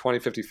so there's a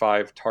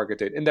 2055 target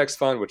date index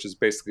fund, which is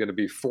basically going to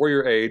be for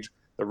your age,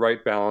 the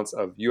right balance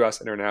of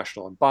US,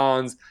 international, and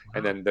bonds.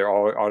 And then they're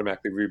all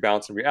automatically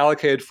rebalanced and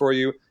reallocated for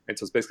you. And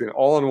so it's basically an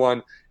all in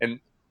one. And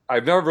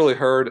I've never really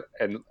heard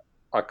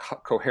a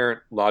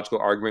coherent, logical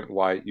argument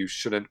why you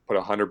shouldn't put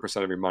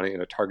 100% of your money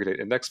in a target date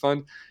index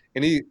fund.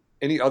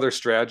 Any other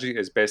strategy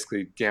is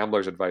basically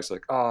gambler's advice,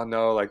 like, oh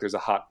no, like there's a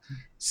hot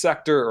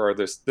sector or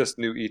this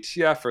new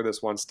ETF or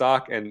this one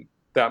stock, and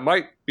that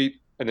might beat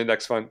an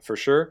index fund for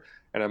sure,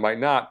 and it might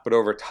not, but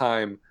over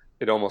time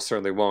it almost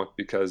certainly won't,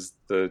 because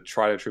the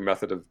tried and true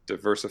method of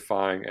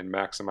diversifying and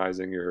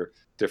maximizing your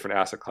different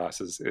asset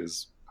classes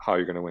is how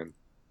you're going to win.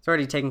 It's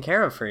already taken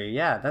care of for you.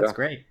 Yeah, that's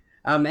great.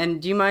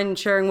 And do you mind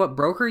sharing what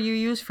broker you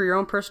use for your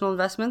own personal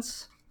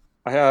investments?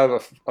 I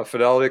have a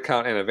Fidelity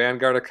account and a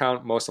Vanguard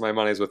account. Most of my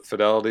money is with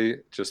Fidelity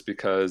just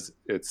because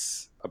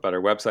it's a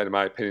better website, in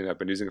my opinion. I've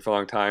been using it for a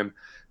long time.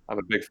 I'm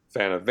a big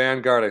fan of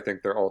Vanguard. I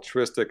think they're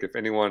altruistic. If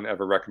anyone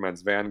ever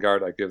recommends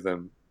Vanguard, I give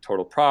them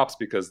total props,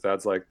 because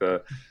that's like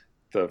the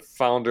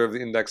founder of the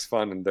index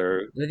fund, and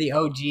they're the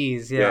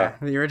OGs, the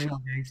original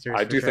gangsters.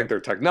 I do think their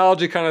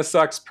technology kind of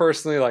sucks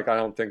personally. Like, I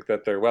don't think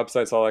that their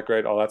website's all that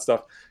great, all that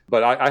stuff.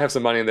 But I have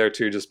some money in there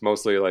too, just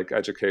mostly like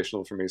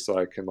educational for me, so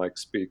I can like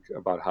speak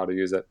about how to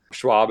use it.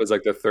 Schwab is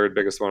like the third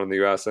biggest one in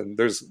the US, and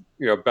there's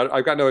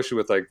I've got no issue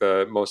with like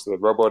most of the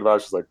robo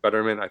advisors like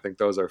Betterment. I think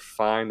those are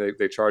fine.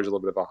 They charge a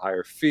little bit of a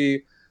higher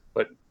fee,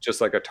 but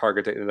just like a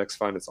target date index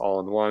fund, it's all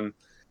in one.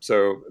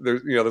 So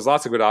there's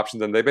lots of good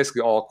options, and they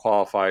basically all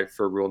qualify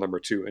for rule number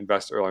 2: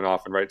 invest early and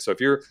often, right? So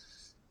if you're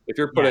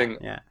putting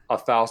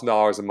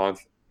 $1,000 a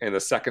month in the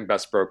second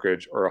best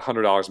brokerage, or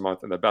 $100 a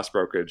month in the best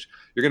brokerage,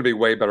 you're going to be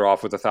way better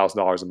off with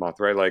 $1,000 a month,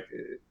 right? Like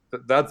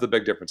that's the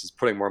big difference, is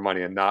putting more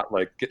money and not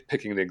like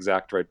picking the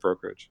exact right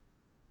brokerage.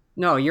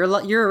 No, your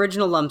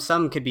original lump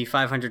sum could be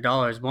 $500,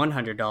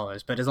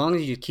 $100, but as long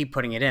as you keep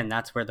putting it in,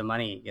 that's where the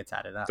money gets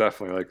added up.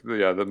 Definitely, like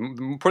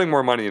the putting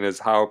more money in is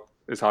how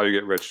you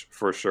get rich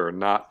for sure,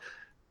 not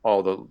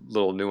all the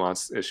little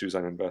nuanced issues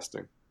on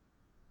investing.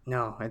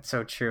 No, it's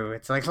so true.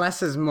 It's like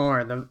less is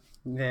more.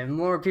 The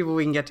more people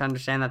we can get to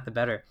understand that, the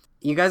better.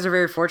 You guys are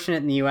very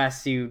fortunate in the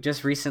US. You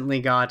just recently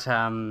got,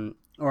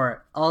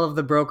 or all of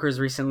the brokers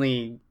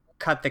recently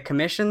cut the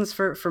commissions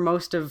for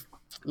most of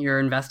your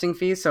investing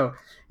fees. So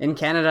in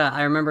Canada,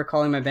 I remember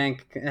calling my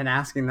bank and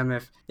asking them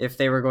if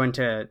they were going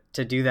to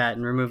do that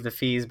and remove the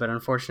fees, but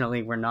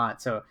unfortunately we're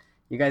not. So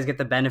you guys get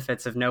the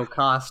benefits of no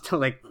cost,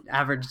 like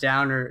average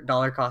down or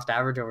dollar cost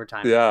average over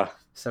time. Yeah.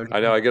 So I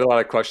know I get a lot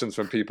of questions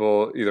from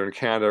people either in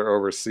Canada or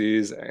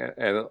overseas,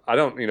 and I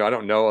don't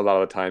know a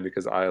lot of the time,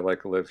 because I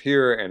like live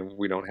here and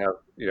we don't have,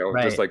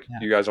 Right, just like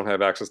you guys don't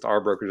have access to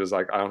our brokerages,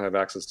 like I don't have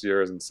access to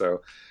yours. And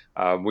so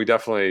we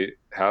definitely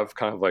have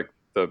kind of like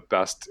the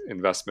best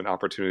investment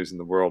opportunities in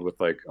the world, with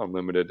like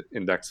unlimited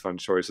index fund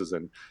choices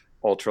and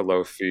ultra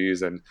low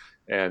fees. And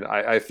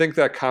I think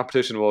that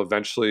competition will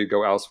eventually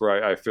go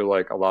elsewhere. I feel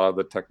like a lot of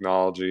the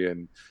technology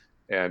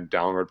and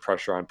downward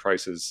pressure on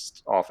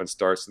prices often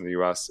starts in the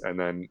US and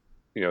then,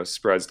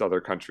 spreads to other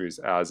countries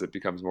as it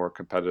becomes more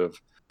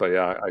competitive. But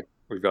yeah,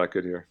 we've got it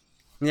good here.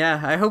 Yeah,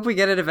 I hope we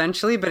get it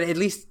eventually, but at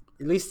least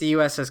at least the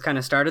US has kind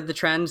of started the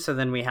trend. So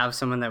then we have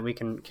someone that we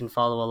can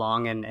follow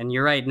along. And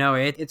you're right. No,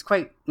 it's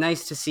quite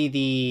nice to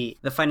see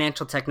the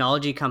financial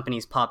technology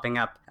companies popping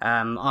up,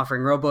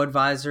 offering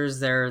robo-advisors.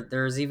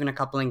 There's even a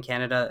couple in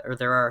Canada, or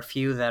there are a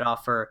few that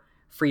offer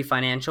free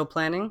financial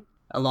planning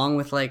along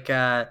with like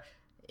a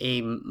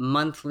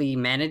monthly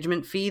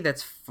management fee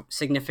that's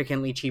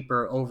significantly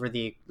cheaper over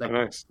the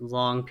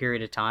long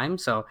period of time.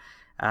 So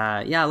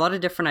yeah, a lot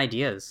of different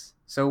ideas.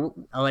 So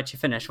I'll let you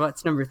finish.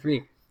 What's number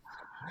 3?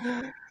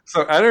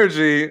 So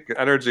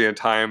energy and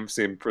time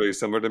seem pretty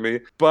similar to me,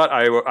 but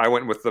I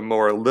went with the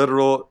more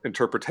literal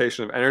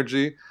interpretation of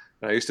energy.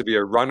 And I used to be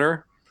a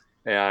runner,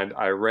 and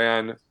I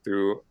ran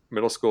through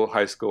middle school,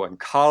 high school, and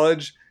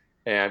college,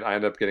 and I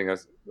ended up getting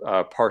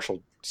a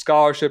partial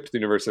scholarship to the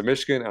University of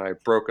Michigan, and I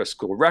broke a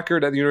school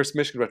record at the University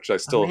of Michigan, which I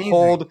still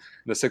hold in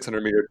the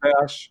 600-meter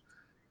dash.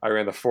 I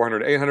ran the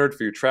 400, 800.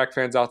 For you track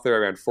fans out there, I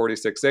ran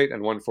 46.8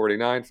 and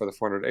 149 for the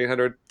 400,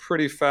 800.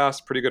 Pretty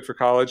fast, pretty good for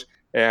college.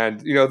 And,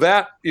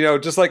 that,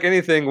 just like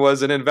anything,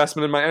 was an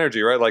investment in my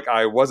energy, right? Like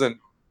I wasn't,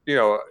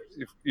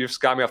 if you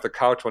just got me off the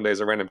couch one day as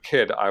a random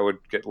kid, I would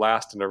get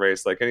last in a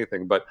race like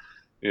anything. But,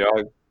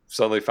 I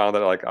suddenly found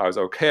that like I was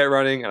okay at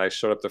running, and I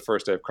showed up the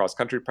first day of cross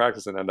country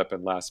practice and ended up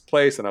in last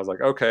place. And I was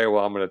like, okay,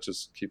 well, I'm going to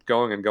just keep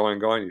going and going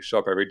and going. You show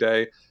up every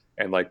day.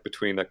 And like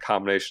between a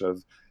combination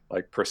of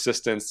like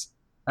persistence,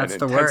 that's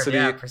and the intensity,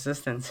 word, yeah,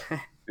 persistence.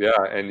 Yeah,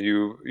 and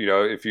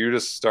if you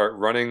just start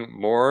running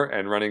more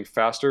and running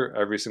faster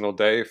every single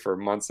day for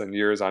months and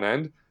years on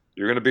end,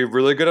 you're going to be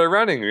really good at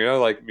running.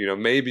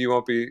 Maybe you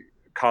won't be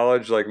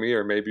college like me,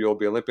 or maybe you'll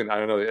be Olympian. I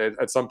don't know.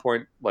 At some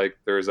point, like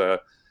there's a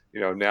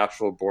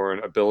natural born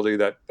ability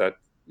that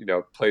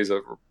plays a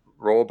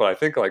role. But I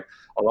think like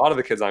a lot of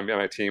the kids on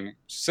my team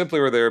simply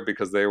were there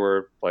because they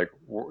were like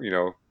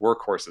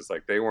workhorses.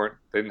 Like they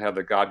didn't have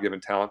the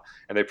God-given talent,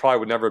 and they probably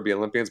would never be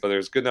Olympians, but they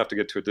were good enough to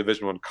get to a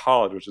Division I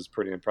college, which is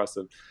pretty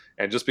impressive.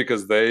 And just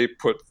because they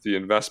put the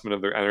investment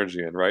of their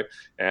energy in, right?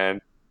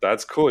 And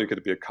that's cool. You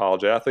could be a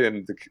college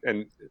athlete,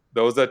 and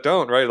those that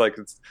don't, right? Like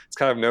it's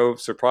kind of no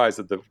surprise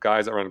that the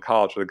guys that run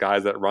college are the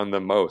guys that run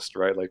the most,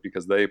 right? Like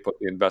because they put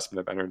the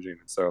investment of energy in.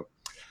 So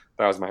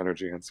that was my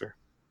energy answer.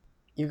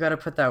 You got to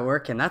put that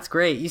work in. That's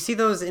great. You see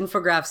those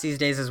infographics these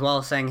days as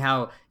well, saying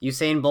how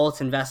Usain Bolt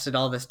invested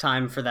all this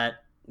time for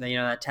that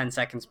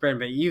 10-second sprint,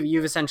 but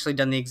you've essentially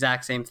done the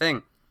exact same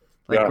thing.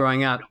 Like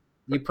growing up,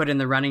 you put in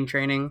the running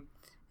training,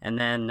 and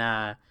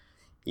then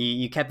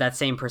you kept that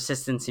same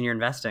persistence in your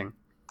investing.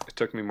 It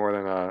took me more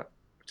than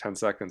 10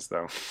 seconds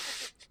though.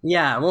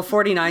 Yeah, well,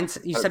 49.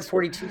 You said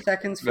 42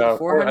 seconds for the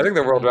 400. I think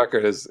the world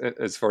record is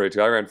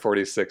 42. I ran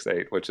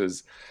 46.8, which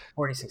is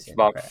 46.8,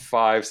 about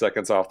 5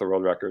 seconds off the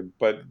world record.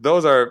 But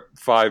those are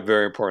 5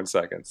 very important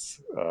seconds.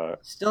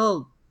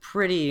 Still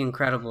pretty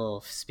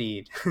incredible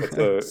speed.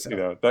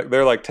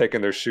 They're like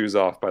taking their shoes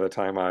off by the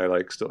time I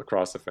like still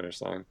cross the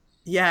finish line.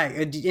 Yeah,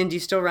 and do you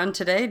still run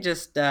today?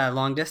 Just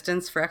long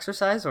distance for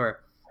exercise,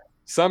 or?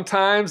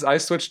 Sometimes I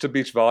switched to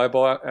beach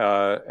volleyball,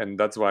 and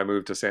that's why I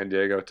moved to San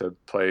Diego to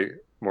play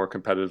more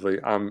competitively.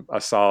 I'm a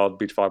solid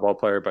beach volleyball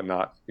player, but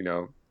not,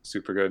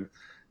 super good.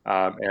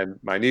 And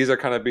my knees are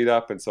kind of beat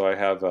up. And so I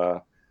have,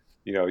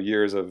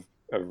 years of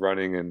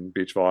running and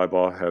beach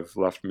volleyball have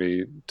left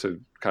me to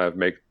kind of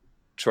make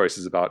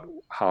choices about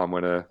how I'm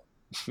going to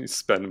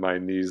spend my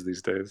knees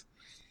these days.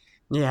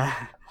 Yeah.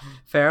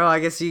 Fair. I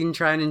guess you can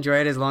try and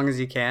enjoy it as long as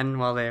you can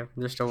while they're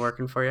still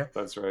working for you.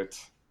 That's right.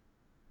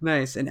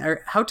 Nice. And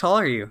how tall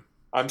are you?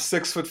 I'm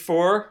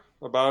 6'4",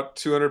 about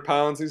 200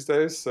 pounds these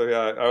days. So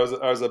yeah, I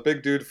was a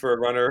big dude for a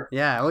runner.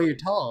 Yeah, well, you're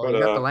tall. But, you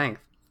got the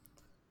length.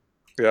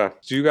 Yeah.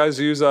 Do you guys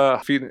use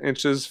feet and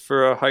inches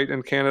for height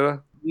in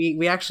Canada?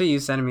 We actually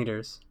use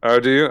centimeters. Oh,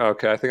 do you?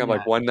 Okay, I think I'm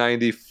like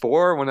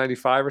 194,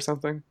 195 or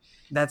something.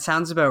 That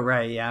sounds about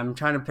right. Yeah, I'm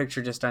trying to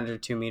picture just under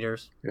 2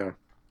 meters. Yeah.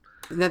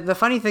 The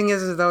funny thing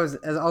is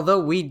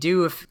although we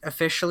do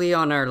officially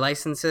on our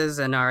licenses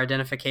and our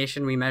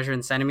identification, we measure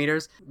in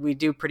centimeters, we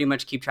do pretty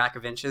much keep track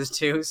of inches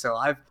too. So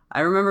I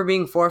remember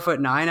being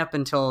 4'9" up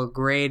until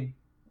grade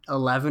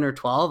 11 or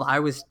 12.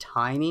 I was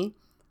tiny,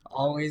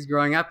 always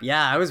growing up.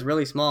 Yeah, I was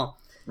really small.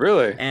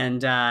 Really?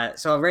 And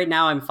so right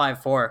now I'm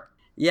 5'4".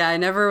 Yeah, I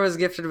never was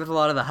gifted with a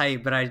lot of the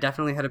height, but I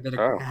definitely had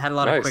had a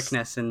lot of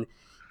quickness and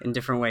in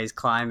different ways,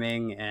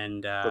 climbing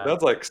and but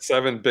that's like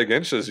 7 big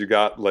inches you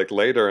got like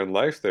later in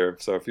life there.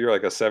 So if you're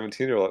like a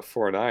 17-year-old at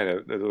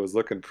 4'9", it was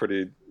looking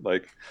pretty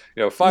like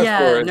 5'4".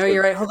 Yeah, no,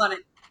 you're right. Hold on.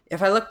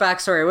 If I look back,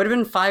 sorry, it would have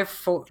been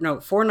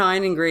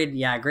 4'9" in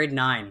grade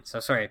 9. So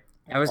sorry,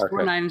 I was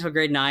 4'9" until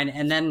grade 9,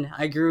 and then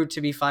I grew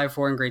to be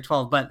 5'4" in grade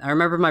 12. But I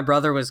remember my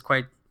brother was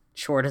quite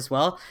short as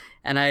well,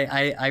 and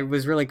I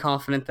was really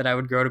confident that I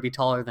would grow to be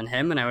taller than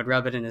him, and I would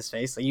rub it in his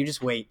face like, you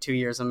just wait 2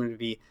 years, I'm going to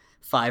be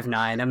 5'9".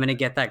 I'm going to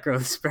get that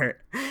growth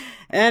spurt.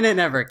 And it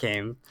never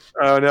came.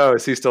 Oh, no.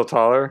 Is he still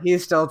taller?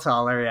 He's still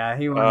taller, yeah.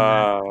 He won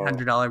that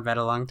 $100 bet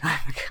a long time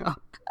ago.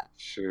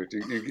 Shoot.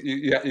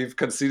 You've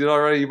conceded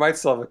already? You might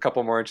still have a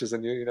couple more inches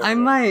in you. I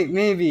might,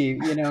 maybe.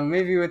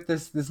 Maybe with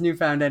this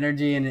newfound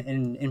energy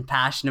and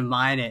passion of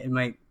mine, it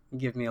might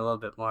give me a little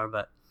bit more.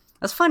 But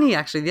That's funny,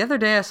 actually. The other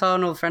day I saw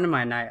an old friend of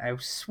mine. I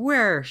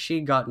swear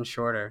she'd gotten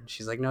shorter.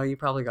 She's like, no, you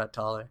probably got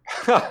taller.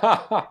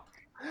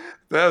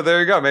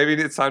 There you go. Maybe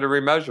it's time to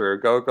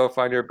remeasure. Go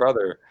find your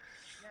brother.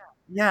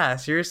 Yeah,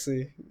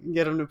 seriously.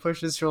 Get him to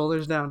push his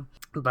shoulders down.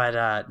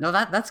 But no,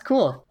 that's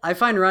cool. I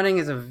find running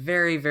is a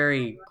very,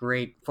 very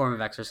great form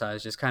of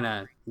exercise. Just kind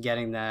of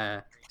getting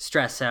the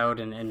stress out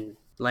and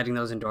letting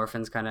those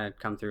endorphins kind of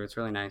come through. It's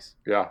really nice.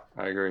 Yeah,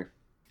 I agree.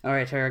 All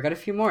right, Tyler, I got a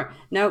few more.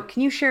 Now,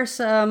 can you share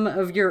some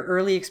of your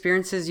early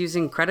experiences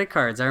using credit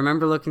cards? I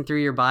remember looking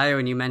through your bio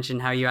and you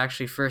mentioned how you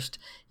actually first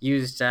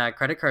used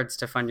credit cards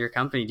to fund your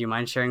company. Do you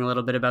mind sharing a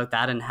little bit about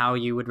that and how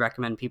you would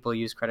recommend people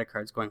use credit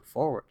cards going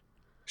forward?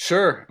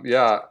 Sure.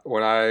 Yeah.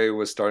 When I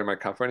was starting my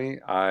company,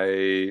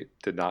 I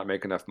did not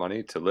make enough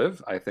money to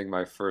live. I think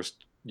my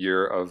first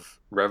year of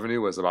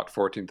revenue was about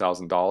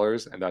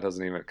 $14,000, and that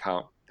doesn't even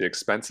count the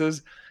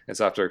expenses. And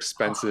so after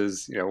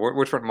expenses,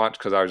 which weren't much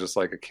because I was just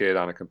like a kid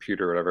on a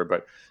computer or whatever,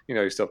 but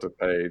you still have to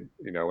pay,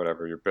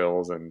 whatever your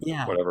bills and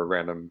Yeah. whatever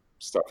random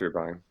stuff you're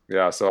buying.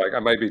 Yeah. So I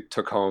maybe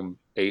took home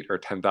 $8,000 or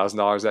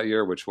 $10,000 that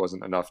year, which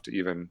wasn't enough to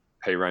even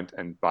pay rent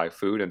and buy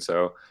food. And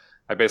so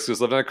I basically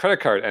just lived on a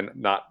credit card, and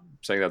not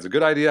saying that's a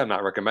good idea. I'm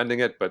not recommending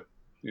it, but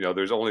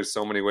there's only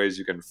so many ways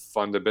you can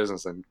fund a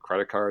business, and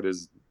credit card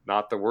is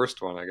not the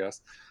worst one, I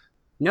guess.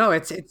 No,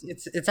 it's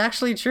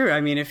actually true. I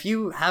mean, if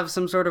you have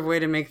some sort of way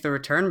to make the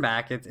return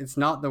back, it's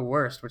not the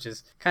worst, which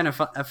is kind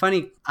of a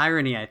funny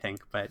irony, I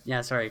think. But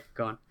yeah, sorry,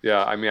 go on.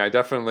 Yeah, I mean, I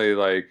definitely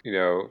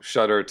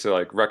shudder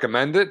to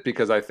recommend it,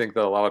 because I think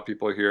that a lot of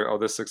people hear, oh,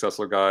 this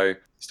successful guy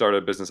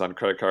started a business on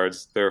credit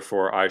cards,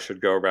 therefore I should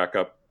go rack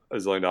up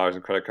 $1 zillion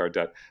in credit card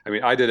debt. I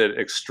mean, I did it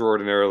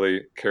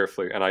extraordinarily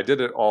carefully, and I did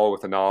it all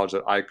with the knowledge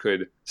that I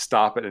could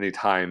stop at any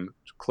time,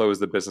 close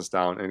the business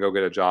down, and go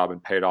get a job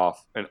and pay it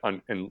off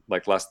in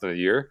less than a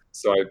year.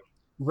 So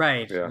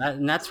Right. Yeah.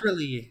 And that's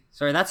really,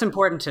 sorry, that's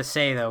important to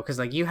say though, because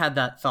you had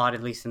that thought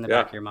at least in the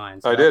back of your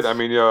mind. So I did. I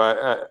mean,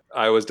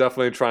 I was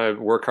definitely trying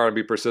to work hard and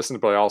be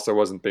persistent, but I also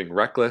wasn't being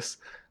reckless.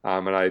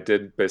 And I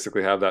did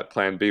basically have that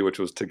plan B, which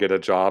was to get a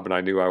job. And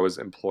I knew I was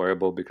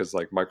employable because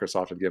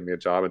Microsoft had given me a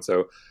job. And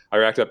so I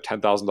racked up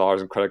 $10,000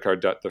 in credit card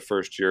debt the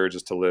first year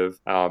just to live.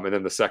 And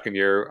then the second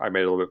year, I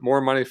made a little bit more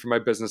money for my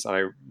business,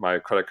 and my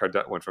credit card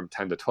debt went from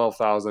 10 to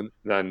 12,000.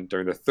 Then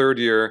during the third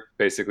year,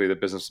 basically the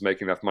business was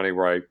making enough money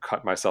where I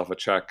cut myself a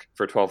check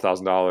for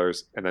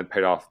 $12,000 and then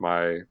paid off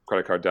my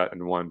credit card debt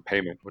in one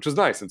payment, which was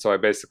nice. And so I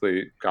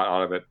basically got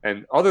out of it.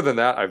 And other than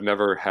that, I've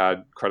never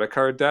had credit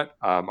card debt.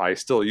 I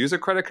still use a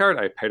credit card.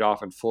 I paid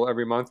off in full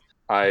every month.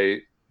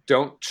 I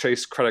don't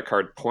chase credit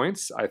card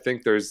points. I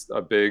think there's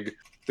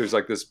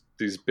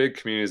these big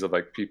communities of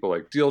people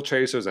like deal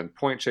chasers and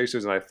point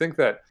chasers. And I think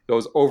that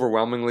those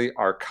overwhelmingly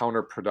are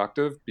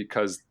counterproductive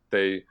because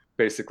they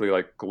basically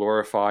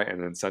glorify and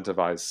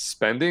incentivize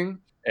spending.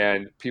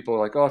 And people are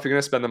like, oh, if you're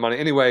going to spend the money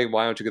anyway,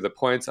 why don't you get the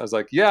points? I was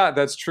like, yeah,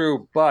 that's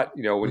true. But,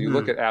 when you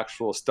look at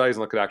actual studies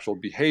and look at actual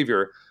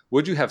behavior,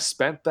 would you have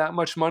spent that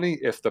much money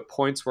if the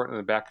points weren't in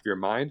the back of your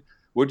mind?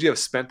 Would you have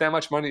spent that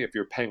much money if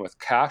you're paying with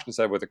cash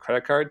instead of with a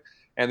credit card?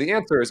 And the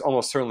answer is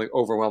almost certainly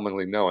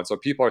overwhelmingly no. And so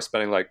people are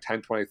spending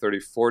 10, 20, 30,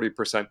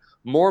 40%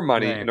 more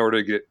money in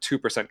order to get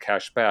 2%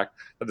 cash back.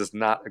 That is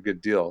not a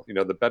good deal.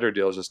 The better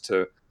deal is just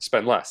to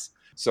spend less.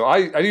 So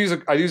I use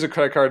a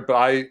credit card,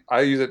 but I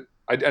use it,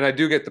 and I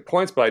do get the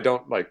points, but I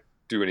don't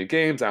do any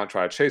games. I don't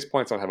try to chase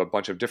points. I don't have a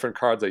bunch of different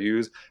cards I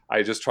use.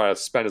 I just try to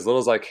spend as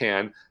little as I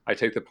can. I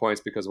take the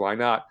points because why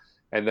not?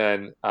 And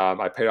then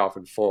I pay it off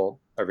in full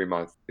every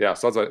month. Yeah,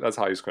 so that's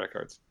how I use credit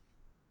cards.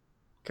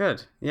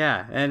 Good.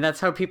 Yeah, and that's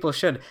how people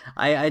should.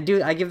 I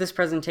give this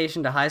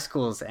presentation to high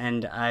schools,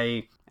 and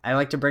I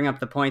like to bring up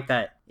the point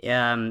that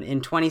in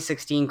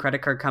 2016,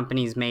 credit card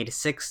companies made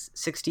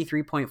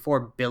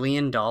 $63.4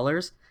 billion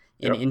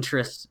in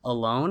interest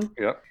alone.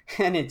 Yep.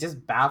 And it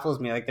just baffles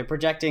me. They're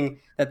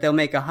projecting that they'll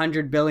make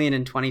 $100 billion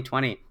in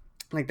 2020.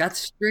 That's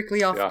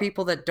strictly off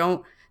people that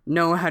don't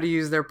know how to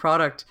use their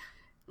product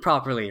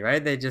properly,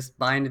 right? They just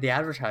buy into the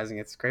advertising.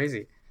 It's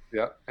crazy.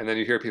 Yeah, and then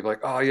you hear people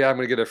oh yeah, I'm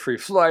going to get a free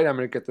flight. I'm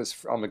going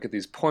to get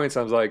these points.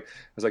 I was like,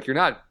 you're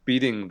not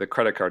beating the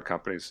credit card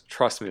companies.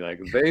 Trust me,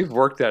 they've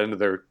worked that into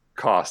their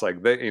costs.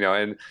 And maybe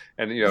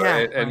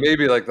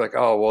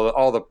oh well,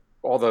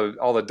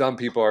 all the dumb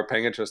people are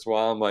paying interest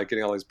while I'm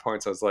getting all these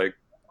points. I was like,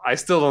 I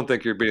still don't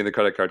think you're beating the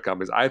credit card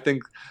companies. I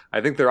think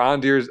they're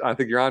on to your. I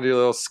think you're on to your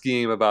little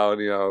scheme about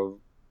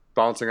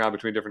bouncing around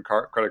between different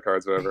credit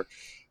cards, whatever.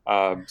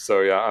 So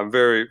yeah, I'm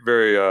very,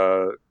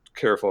 very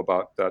careful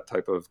about that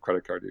type of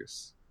credit card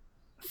use.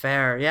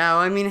 Fair. Yeah.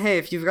 Well, I mean, hey,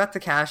 if you've got the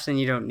cash, then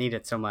you don't need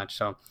it so much.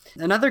 So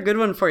another good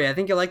one for you. I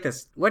think you'll like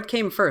this. What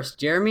came first,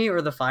 Jeremy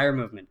or the FIRE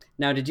movement?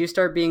 Now, did you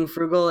start being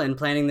frugal and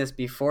planning this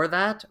before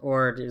that,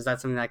 or is that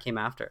something that came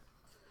after?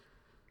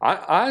 I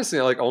honestly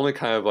only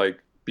kind of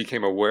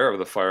became aware of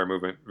the FIRE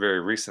movement very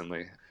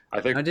recently.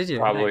 I think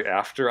probably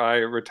after I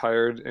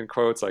retired, in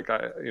quotes. I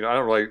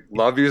don't really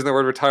love using the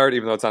word retired,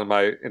 even though it's on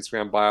my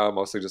Instagram bio,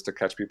 mostly just to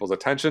catch people's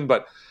attention.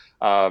 But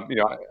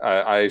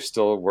I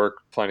still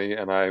work plenty,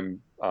 and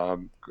I'm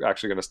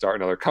actually going to start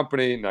another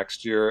company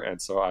next year,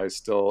 and so I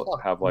still Oh,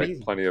 have like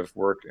amazing. plenty of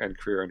work and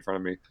career in front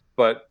of me.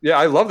 But yeah,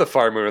 I love the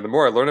fire movement. The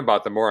more I learn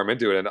about it, the more I'm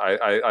into it, and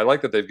I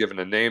like that they've given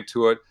a name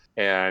to it.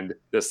 And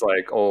this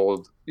like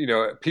old, a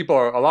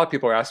lot of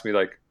people are asking me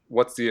like,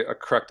 what's the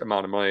correct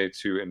amount of money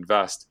to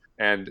invest?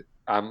 And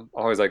I'm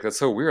always like, that's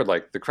so weird.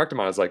 Like the correct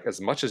amount is like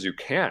as much as you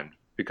can,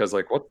 because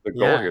like what's the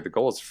goal here? Yeah. The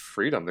goal is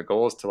freedom. The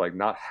goal is to like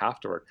not have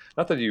to work.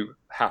 Not that you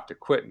have to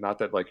quit. Not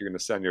that like you're going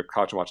to sit on your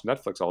couch and watch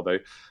Netflix all day.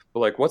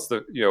 But like, what's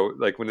the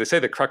like when they say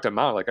the correct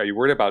amount? Like, are you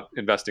worried about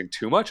investing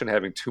too much and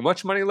having too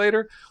much money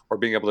later, or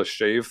being able to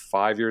shave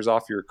 5 years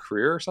off your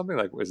career or something?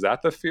 Like, is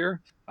that the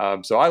fear?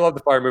 So I love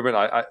the fire movement.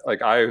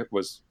 I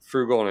was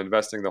frugal and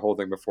investing the whole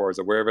thing before I was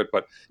aware of it.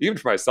 But even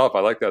for myself, I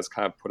like that it's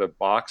kind of put a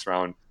box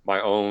around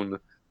my own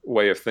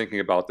way of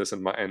thinking about this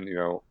and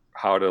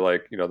how to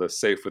like the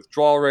safe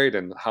withdrawal rate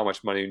and how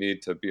much money you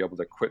need to be able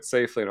to quit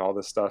safely and all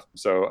this stuff.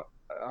 So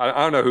I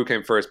don't know who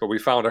came first, but we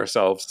found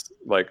ourselves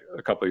like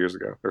a couple of years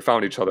ago, or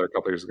found each other a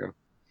couple of years ago.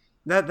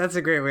 That's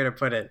a great way to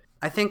put it.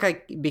 I think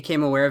I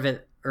became aware of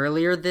it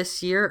earlier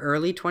this year,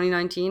 early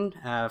 2019,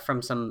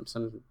 from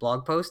some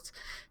blog posts.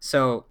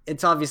 So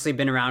it's obviously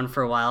been around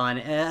for a while, and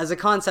as a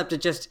concept,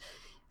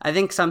 I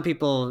think some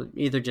people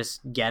either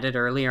just get it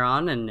earlier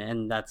on,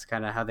 and that's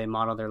kind of how they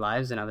model their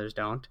lives, and others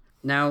don't.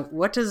 Now,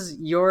 what does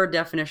your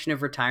definition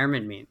of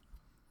retirement mean?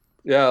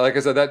 Yeah, like I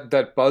said,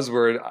 that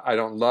buzzword I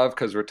don't love,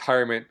 because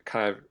retirement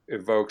kind of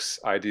evokes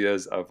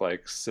ideas of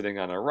like sitting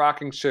on a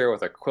rocking chair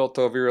with a quilt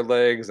over your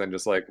legs and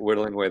just like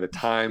whittling away the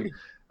time.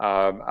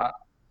 I,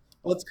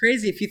 Well, it's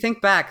crazy. If you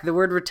think back, the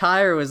word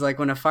retire was like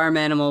when a farm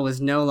animal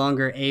was no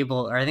longer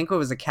able, or I think it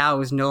was a cow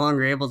was no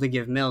longer able to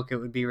give milk, it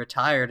would be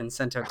retired and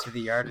sent out to the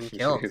yard and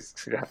killed.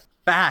 yeah,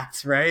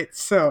 Facts, right?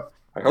 So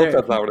I hope there.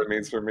 that's not what it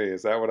means for me.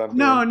 Is that what I'm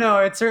No, doing? no,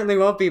 it certainly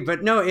won't be.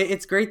 But no,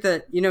 it's great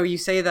that you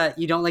say that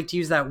you don't like to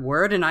use that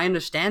word, and I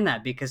understand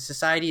that because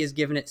society has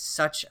given it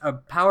such a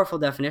powerful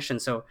definition.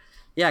 So,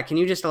 yeah, can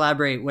you just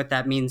elaborate what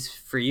that means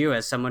for you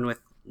as someone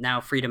with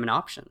now freedom and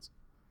options?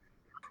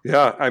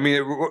 Yeah, I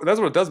mean, that's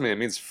what it does mean. It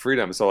means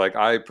freedom. So, like,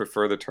 I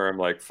prefer the term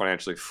like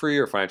financially free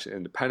or financially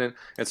independent.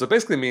 And so, it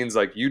basically means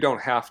like you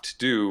don't have to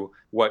do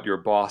what your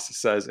boss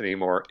says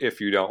anymore if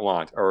you don't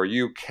want, or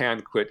you can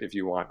quit if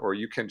you want, or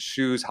you can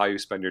choose how you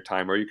spend your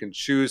time, or you can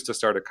choose to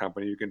start a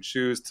company, you can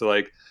choose to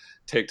like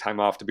take time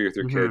off to be with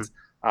your Hmm. kids,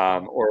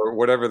 or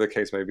whatever the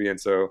case may be. And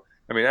so,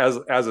 I mean, as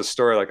a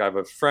story, like I have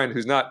a friend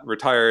who's not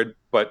retired,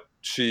 but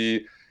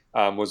she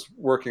was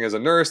working as a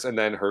nurse, and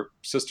then her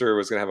sister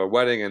was going to have a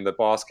wedding, and the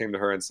boss came to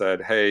her and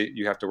said, "Hey,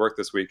 you have to work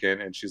this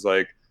weekend." And she's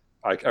like,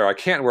 I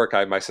can't work.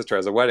 My sister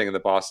has a wedding." And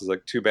the boss is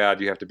like, "Too bad,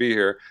 you have to be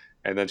here."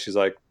 And then she's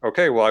like,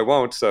 "Okay, well, I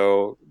won't.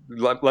 So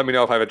let me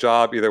know if I have a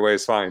job. Either way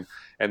is fine."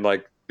 And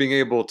like being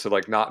able to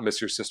like not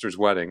miss your sister's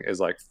wedding is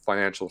like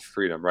financial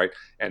freedom, right?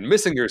 And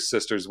missing your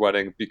sister's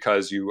wedding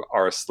because you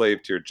are a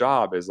slave to your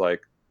job is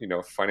like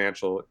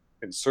financial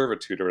in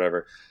servitude or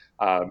whatever.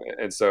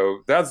 And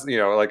so that's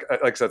like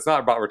I said, it's not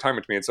about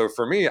retirement to me. And so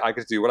for me, I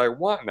get to do what I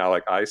want now.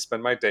 Like I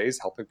spend my days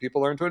helping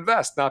people learn to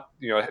invest. Not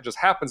it just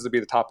happens to be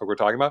the topic we're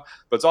talking about,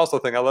 but it's also a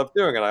thing I love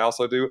doing. And I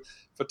also do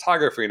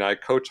photography, and I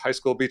coach high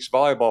school beach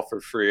volleyball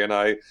for free, and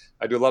I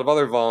do a lot of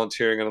other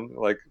volunteering and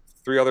like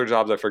three other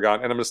jobs I forgot.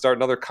 And I'm going to start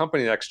another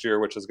company next year,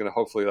 which is going to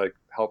hopefully like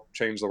help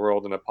change the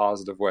world in a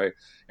positive way.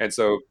 And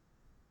so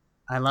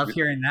I love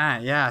hearing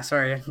that. Yeah,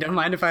 sorry. Don't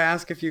mind if I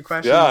ask a few yeah, and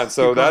questions.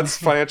 so Keep going. that's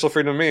financial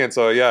freedom to me. And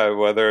so yeah,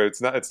 whether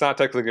it's not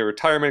technically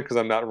retirement because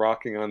I'm not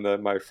rocking on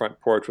my front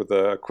porch with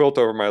a quilt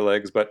over my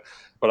legs, but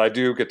I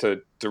do get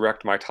to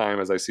direct my time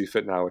as I see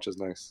fit now, which is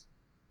nice.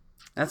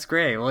 That's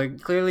great. Well,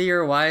 clearly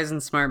you're a wise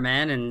and smart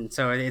man, and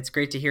so it's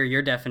great to hear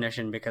your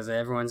definition because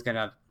everyone's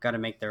gonna got to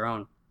make their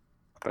own.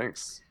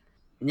 Thanks.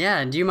 Yeah,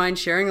 and do you mind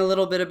sharing a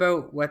little bit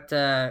about what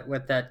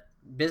that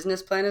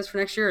business plan is for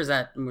next year? Or is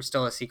that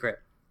still a secret?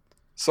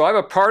 So I have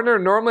a partner.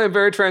 Normally, I'm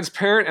very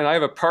transparent, and I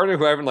have a partner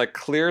who I haven't like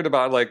cleared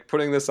about like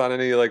putting this on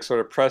any like sort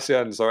of press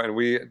yet, and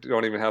we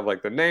don't even have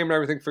like the name and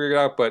everything figured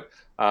out. But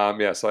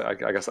yeah, so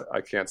I guess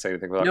I can't say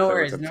anything without No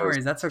clearing with worries, him no first.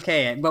 worries. That's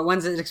okay. But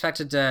when's it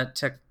expected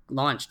to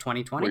launch?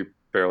 2020? We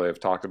barely have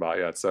talked about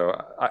yet. So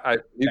Fair.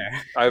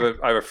 I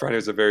have a friend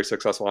who's a very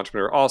successful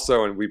entrepreneur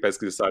also, and we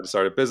basically decided to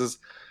start a business.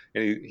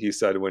 And he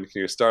said, "When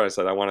can you start?" I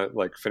said, "I want to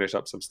like finish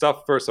up some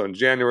stuff first." So in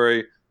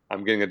January,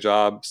 I'm getting a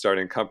job,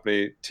 starting a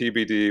company,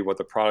 TBD, what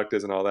the product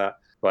is and all that.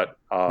 But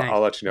Nice.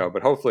 I'll let you know.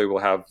 But hopefully, we'll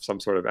have some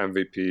sort of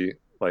MVP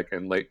like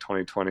in late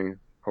 2020.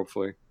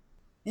 Hopefully.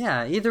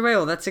 Yeah, either way,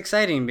 well, that's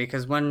exciting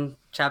because one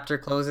chapter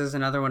closes,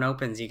 another one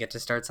opens. You get to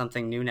start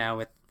something new now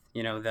with,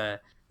 the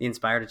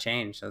inspire to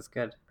change. That's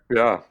good.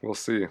 Yeah, we'll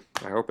see.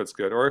 I hope it's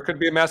good, or it could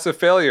be a massive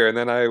failure, and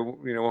then I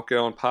won't get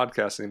on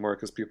podcasts anymore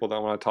because people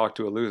don't want to talk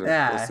to a loser. We'll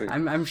Yeah, see.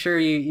 I'm sure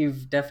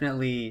you've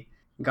definitely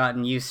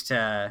gotten used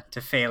to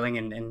failing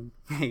and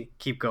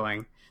keep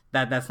going.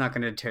 That's not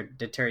going to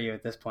deter you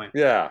at this point.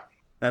 Yeah.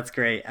 That's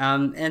great.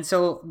 And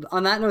so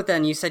on that note,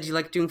 then you said you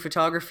like doing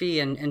photography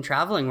and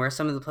traveling. Where are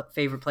some of the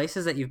favorite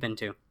places that you've been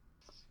to?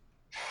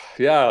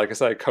 Yeah, like I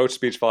said, I coached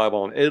beach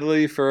volleyball in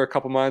Italy for a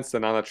couple months.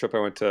 Then on that trip, I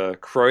went to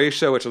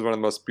Croatia, which is one of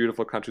the most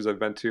beautiful countries I've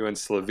been to, and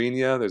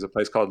Slovenia. There's a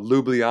place called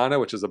Ljubljana,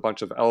 which is a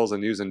bunch of L's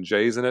and U's and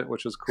J's in it,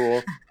 which was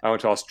cool. I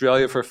went to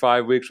Australia for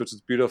 5 weeks, which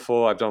is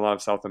beautiful. I've done a lot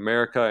of South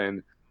America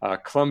and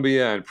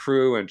Colombia and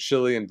Peru and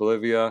Chile and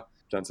Bolivia.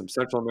 Done some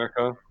Central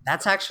America.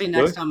 That's actually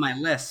Really? next on my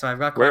list. So I've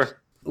got questions. Where?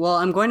 Well,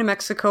 I'm going to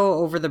Mexico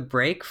over the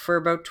break for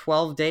about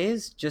 12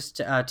 days just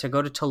to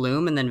go to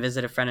Tulum and then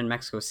visit a friend in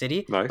Mexico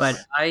City. But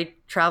Nice. I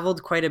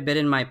traveled quite a bit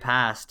in my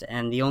past,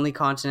 and the only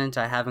continent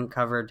I haven't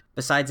covered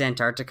besides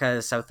Antarctica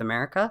is South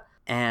America.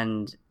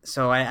 And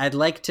so I'd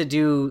like to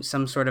do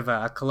some sort of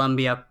a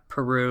Colombia,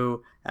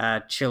 Peru,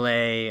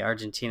 Chile,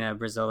 Argentina,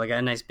 Brazil, like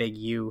a nice big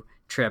U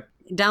trip.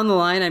 Down the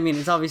line, I mean,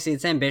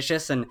 it's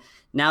ambitious, and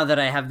now that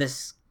I have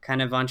this kind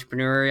of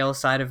entrepreneurial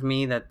side of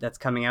me that's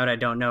coming out, I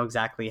don't know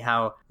exactly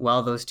how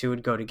well those two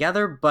would go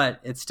together, but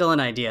it's still an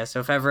idea.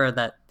 So if ever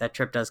that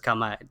trip does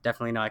come, I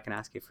definitely know I can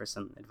ask you for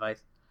some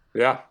advice.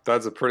 Yeah,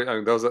 that's a pretty. I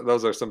mean, those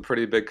are some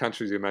pretty big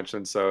countries you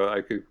mentioned. So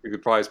you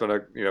could probably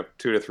spend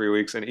 2 to 3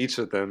 weeks in each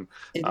of them.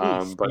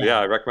 At least, But yeah. yeah,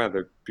 I recommend.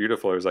 They're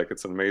beautiful. There's like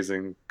it's an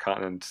amazing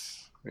continent.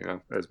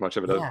 As much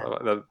of it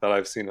Yeah. that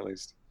I've seen at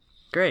least.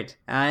 Great.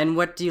 And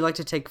what do you like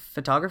to take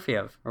photography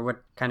of, or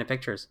what kind of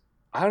pictures?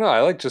 I don't know.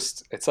 I like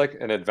just it's like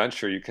an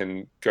adventure. You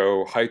can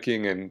go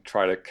hiking and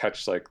try to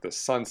catch like the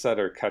sunset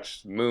or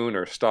catch moon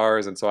or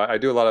stars. And so I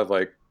do a lot of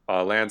like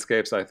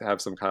landscapes. I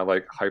have some kind of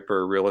like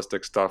hyper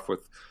realistic stuff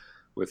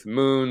with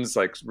moons,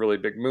 like really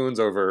big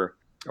moons over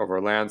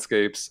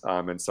landscapes,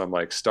 and some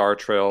like star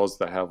trails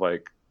that have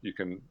like you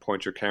can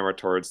point your camera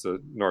towards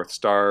the North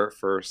Star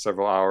for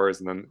several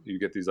hours, and then you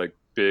get these like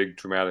big,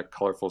 dramatic,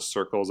 colorful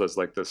circles as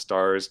like the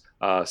stars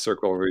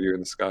circle over you in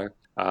the sky.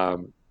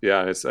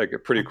 Yeah, and it's like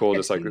pretty I think cool, I've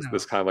just like seen this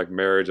those. kind of like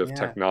marriage of Yeah.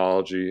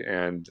 technology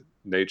and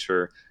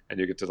nature, and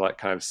you get to like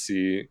kind of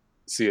see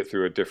it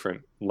through a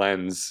different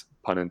lens,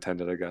 pun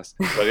intended, I guess.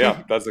 But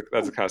yeah, that's the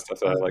kind of stuff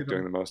that I That's like beautiful.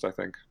 doing the most, I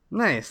think.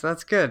 Nice.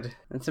 That's good.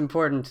 It's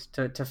important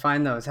to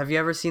find those. Have you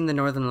ever seen the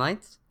Northern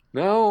Lights?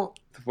 No,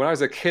 when I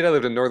was a kid, I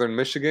lived in northern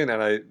Michigan,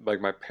 and I like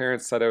my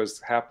parents said it was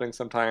happening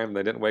sometime.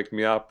 They didn't wake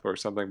me up or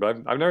something, but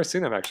I've never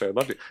seen them actually. I'd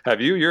love to.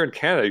 Have you? You're in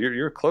Canada.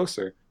 You're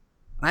closer.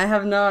 I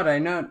have not. I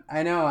know.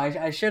 I know.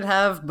 I should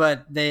have,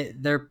 but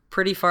they're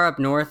pretty far up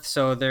north,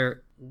 so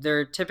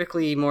they're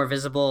typically more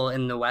visible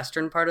in the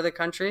western part of the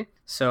country.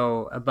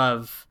 So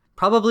above,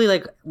 probably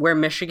like where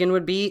Michigan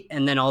would be,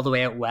 and then all the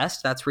way out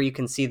west. That's where you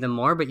can see them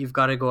more. But you've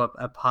got to go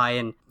up high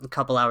and a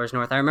couple hours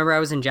north. I remember I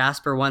was in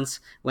Jasper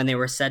once when they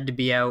were said to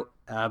be out,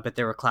 but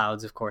there were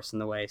clouds, of course, in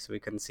the way, so we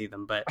couldn't see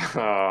them. But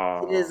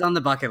it is Oh, on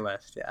the bucket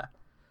list. Yeah.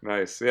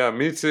 nice. Yeah,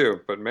 me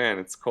too. But man,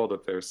 it's cold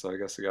up there, so I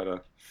guess you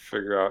gotta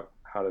figure out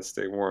how to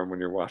stay warm when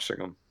you're watching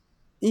them.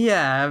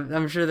 Yeah,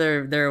 I'm sure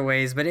there are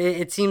ways, but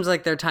it seems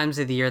like there are times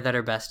of the year that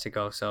are best to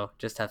go. So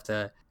just have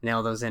to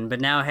nail those in.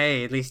 But now,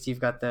 hey, at least you've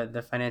got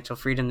the financial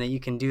freedom that you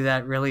can do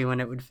that really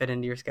when it would fit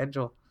into your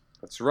schedule.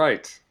 That's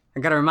right. I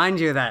got to remind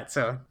you of that.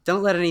 So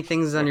don't let any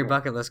things on your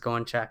bucket list go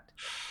unchecked.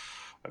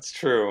 That's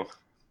true.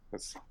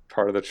 That's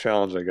part of the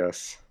challenge, I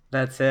guess.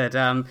 That's it.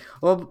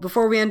 Well,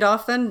 before we end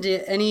off, then,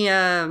 any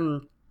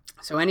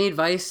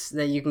advice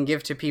that you can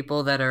give to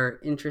people that are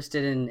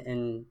interested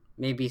in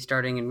maybe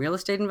starting in real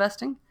estate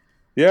investing?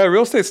 Yeah,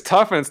 real estate's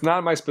tough and it's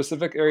not my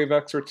specific area of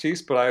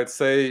expertise, but I would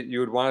say you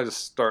would want to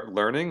just start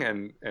learning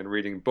and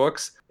reading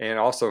books and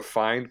also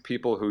find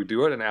people who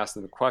do it and ask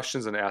them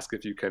questions and ask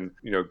if you can,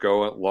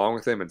 go along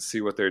with them and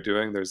see what they're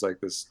doing. There's like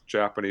this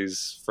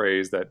Japanese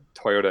phrase that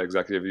Toyota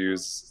executive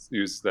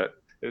use that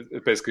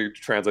it basically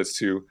translates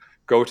to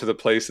go to the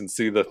place and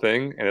see the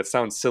thing. And it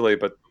sounds silly,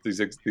 but these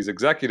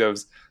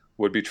executives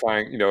would be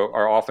trying,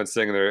 are often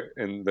sitting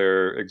in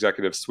their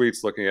executive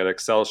suites looking at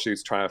Excel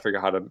sheets, trying to figure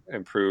out how to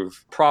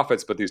improve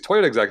profits. But these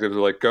Toyota executives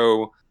would like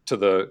go to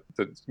the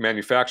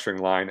manufacturing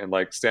line and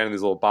like stand in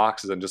these little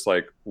boxes and just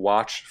like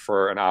watch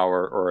for an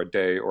hour or a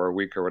day or a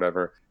week or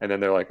whatever. And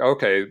then they're like,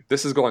 okay,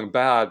 this is going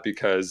bad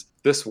because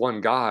this one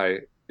guy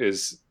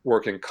is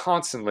working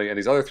constantly and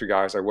these other three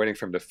guys are waiting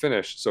for him to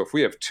finish. So if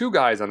we have two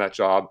guys on that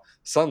job,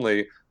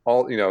 suddenly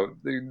all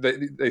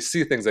they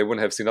see things they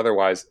wouldn't have seen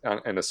otherwise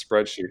in a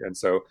spreadsheet. And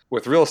so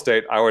with real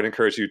estate, I would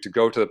encourage you to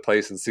go to the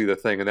place and see the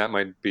thing, and that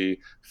might be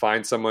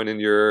find someone in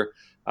your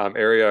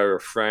area or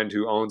a friend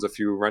who owns a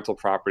few rental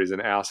properties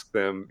and ask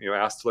them,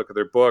 ask to look at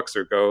their books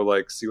or go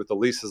like see what the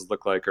leases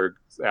look like or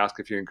ask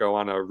if you can go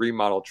on a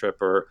remodel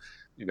trip or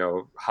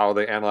how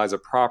they analyze a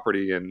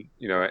property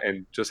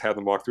and just have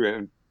them walk through it.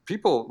 And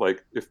people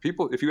like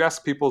if you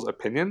ask people's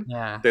opinion,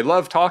 Yeah. they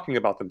love talking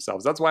about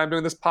themselves. That's why I'm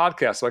doing this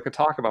podcast, so I can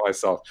talk about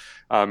myself.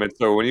 And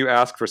so when you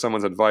ask for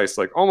someone's advice,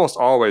 like almost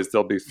always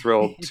they'll be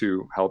thrilled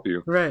to help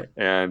you Right.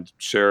 and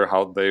share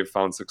how they've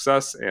found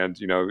success. And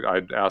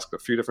I'd ask a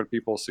few different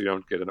people so you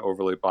don't get an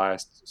overly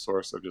biased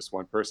source of just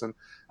one person.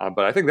 But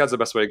I think that's the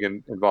best way to get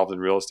involved in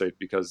real estate,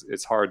 because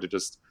it's hard to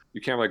just,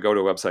 you can't really go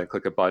to a website and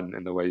click a button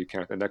in the way you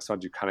can with the next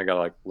one. You kind of got to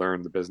like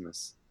learn the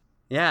business.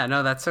 Yeah,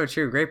 no, that's so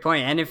true. Great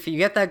point. And if you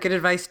get that good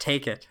advice,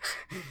 take it.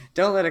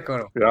 Don't let it go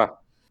to. Yeah.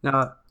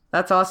 No,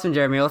 That's awesome,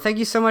 Jeremy. Well, thank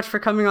you so much for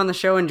coming on the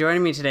show and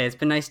joining me today. It's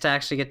been nice to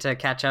actually get to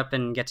catch up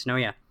and get to know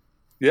you.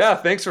 Yeah,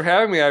 thanks for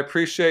having me. I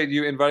appreciate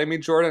you inviting me,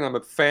 Jordan. I'm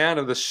a fan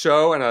of the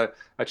show, and I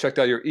checked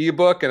out your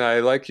ebook, and I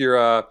like your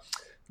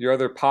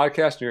other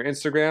podcast and your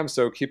Instagram.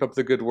 So keep up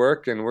the good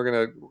work, and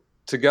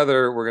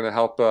together we're gonna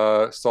help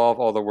solve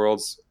all the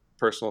world's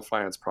personal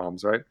finance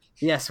problems, right?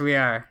 Yes, we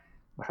are.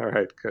 All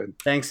right, good.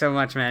 Thanks so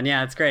much, man.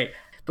 Yeah, it's great.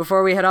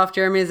 Before we head off,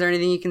 Jeremy, is there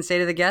anything you can say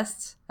to the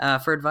guests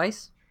for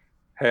advice?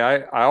 Hey,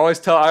 I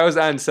always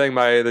end saying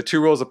the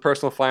 2 rules of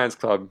Personal Finance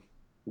Club.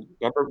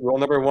 Rule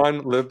number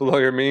 1, live below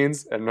your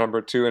means, and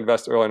number 2,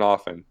 invest early and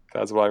often.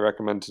 That's what I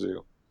recommend to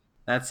do.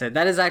 That's it.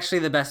 That is actually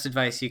the best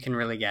advice you can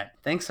really get.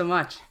 Thanks so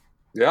much.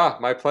 Yeah,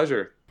 my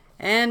pleasure.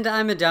 And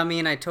I'm a dummy,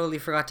 and I totally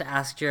forgot to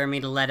ask Jeremy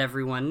to let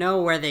everyone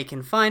know where they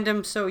can find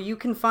him. So you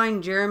can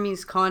find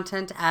Jeremy's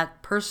content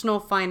at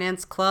Personal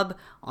Finance Club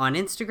on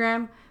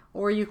Instagram,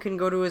 or you can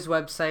go to his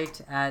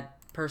website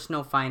at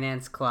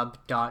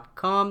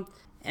personalfinanceclub.com.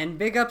 And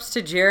big ups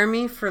to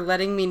Jeremy for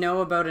letting me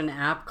know about an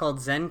app called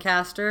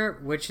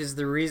Zencastr, which is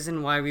the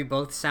reason why we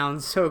both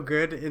sound so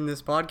good in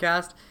this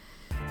podcast.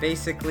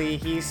 Basically,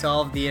 he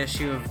solved the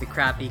issue of the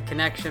crappy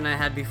connection I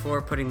had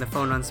before, putting the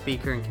phone on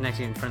speaker and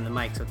connecting in front of the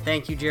mic. So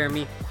thank you,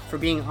 Jeremy, for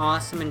being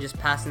awesome and just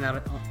passing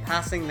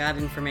that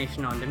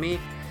information on to me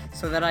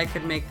so that I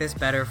could make this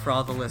better for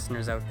all the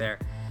listeners out there.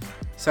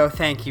 So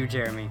thank you,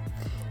 Jeremy.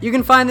 You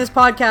can find this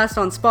podcast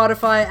on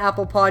Spotify,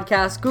 Apple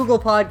Podcasts, Google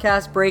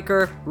Podcasts,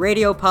 Breaker,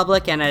 Radio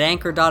Public, and at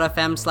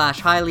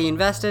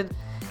anchor.fm/highlyinvested.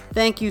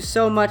 Thank you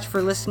so much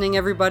for listening,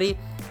 everybody.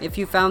 If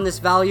you found this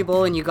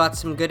valuable and you got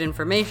some good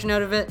information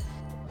out of it,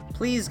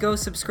 please go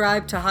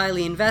subscribe to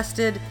Highly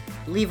Invested,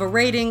 leave a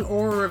rating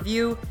or a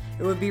review.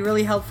 It would be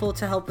really helpful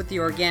to help with the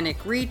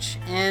organic reach,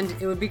 and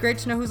it would be great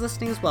to know who's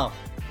listening as well.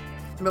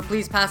 But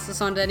please pass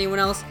this on to anyone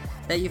else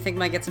that you think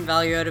might get some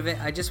value out of it.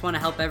 I just want to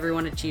help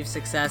everyone achieve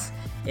success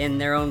in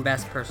their own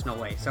best personal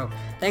way. So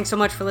thanks so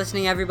much for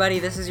listening, everybody.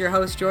 This is your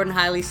host, Jordan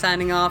Highly,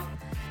 signing off.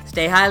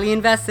 Stay highly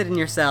invested in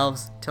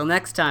yourselves. Till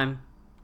next time.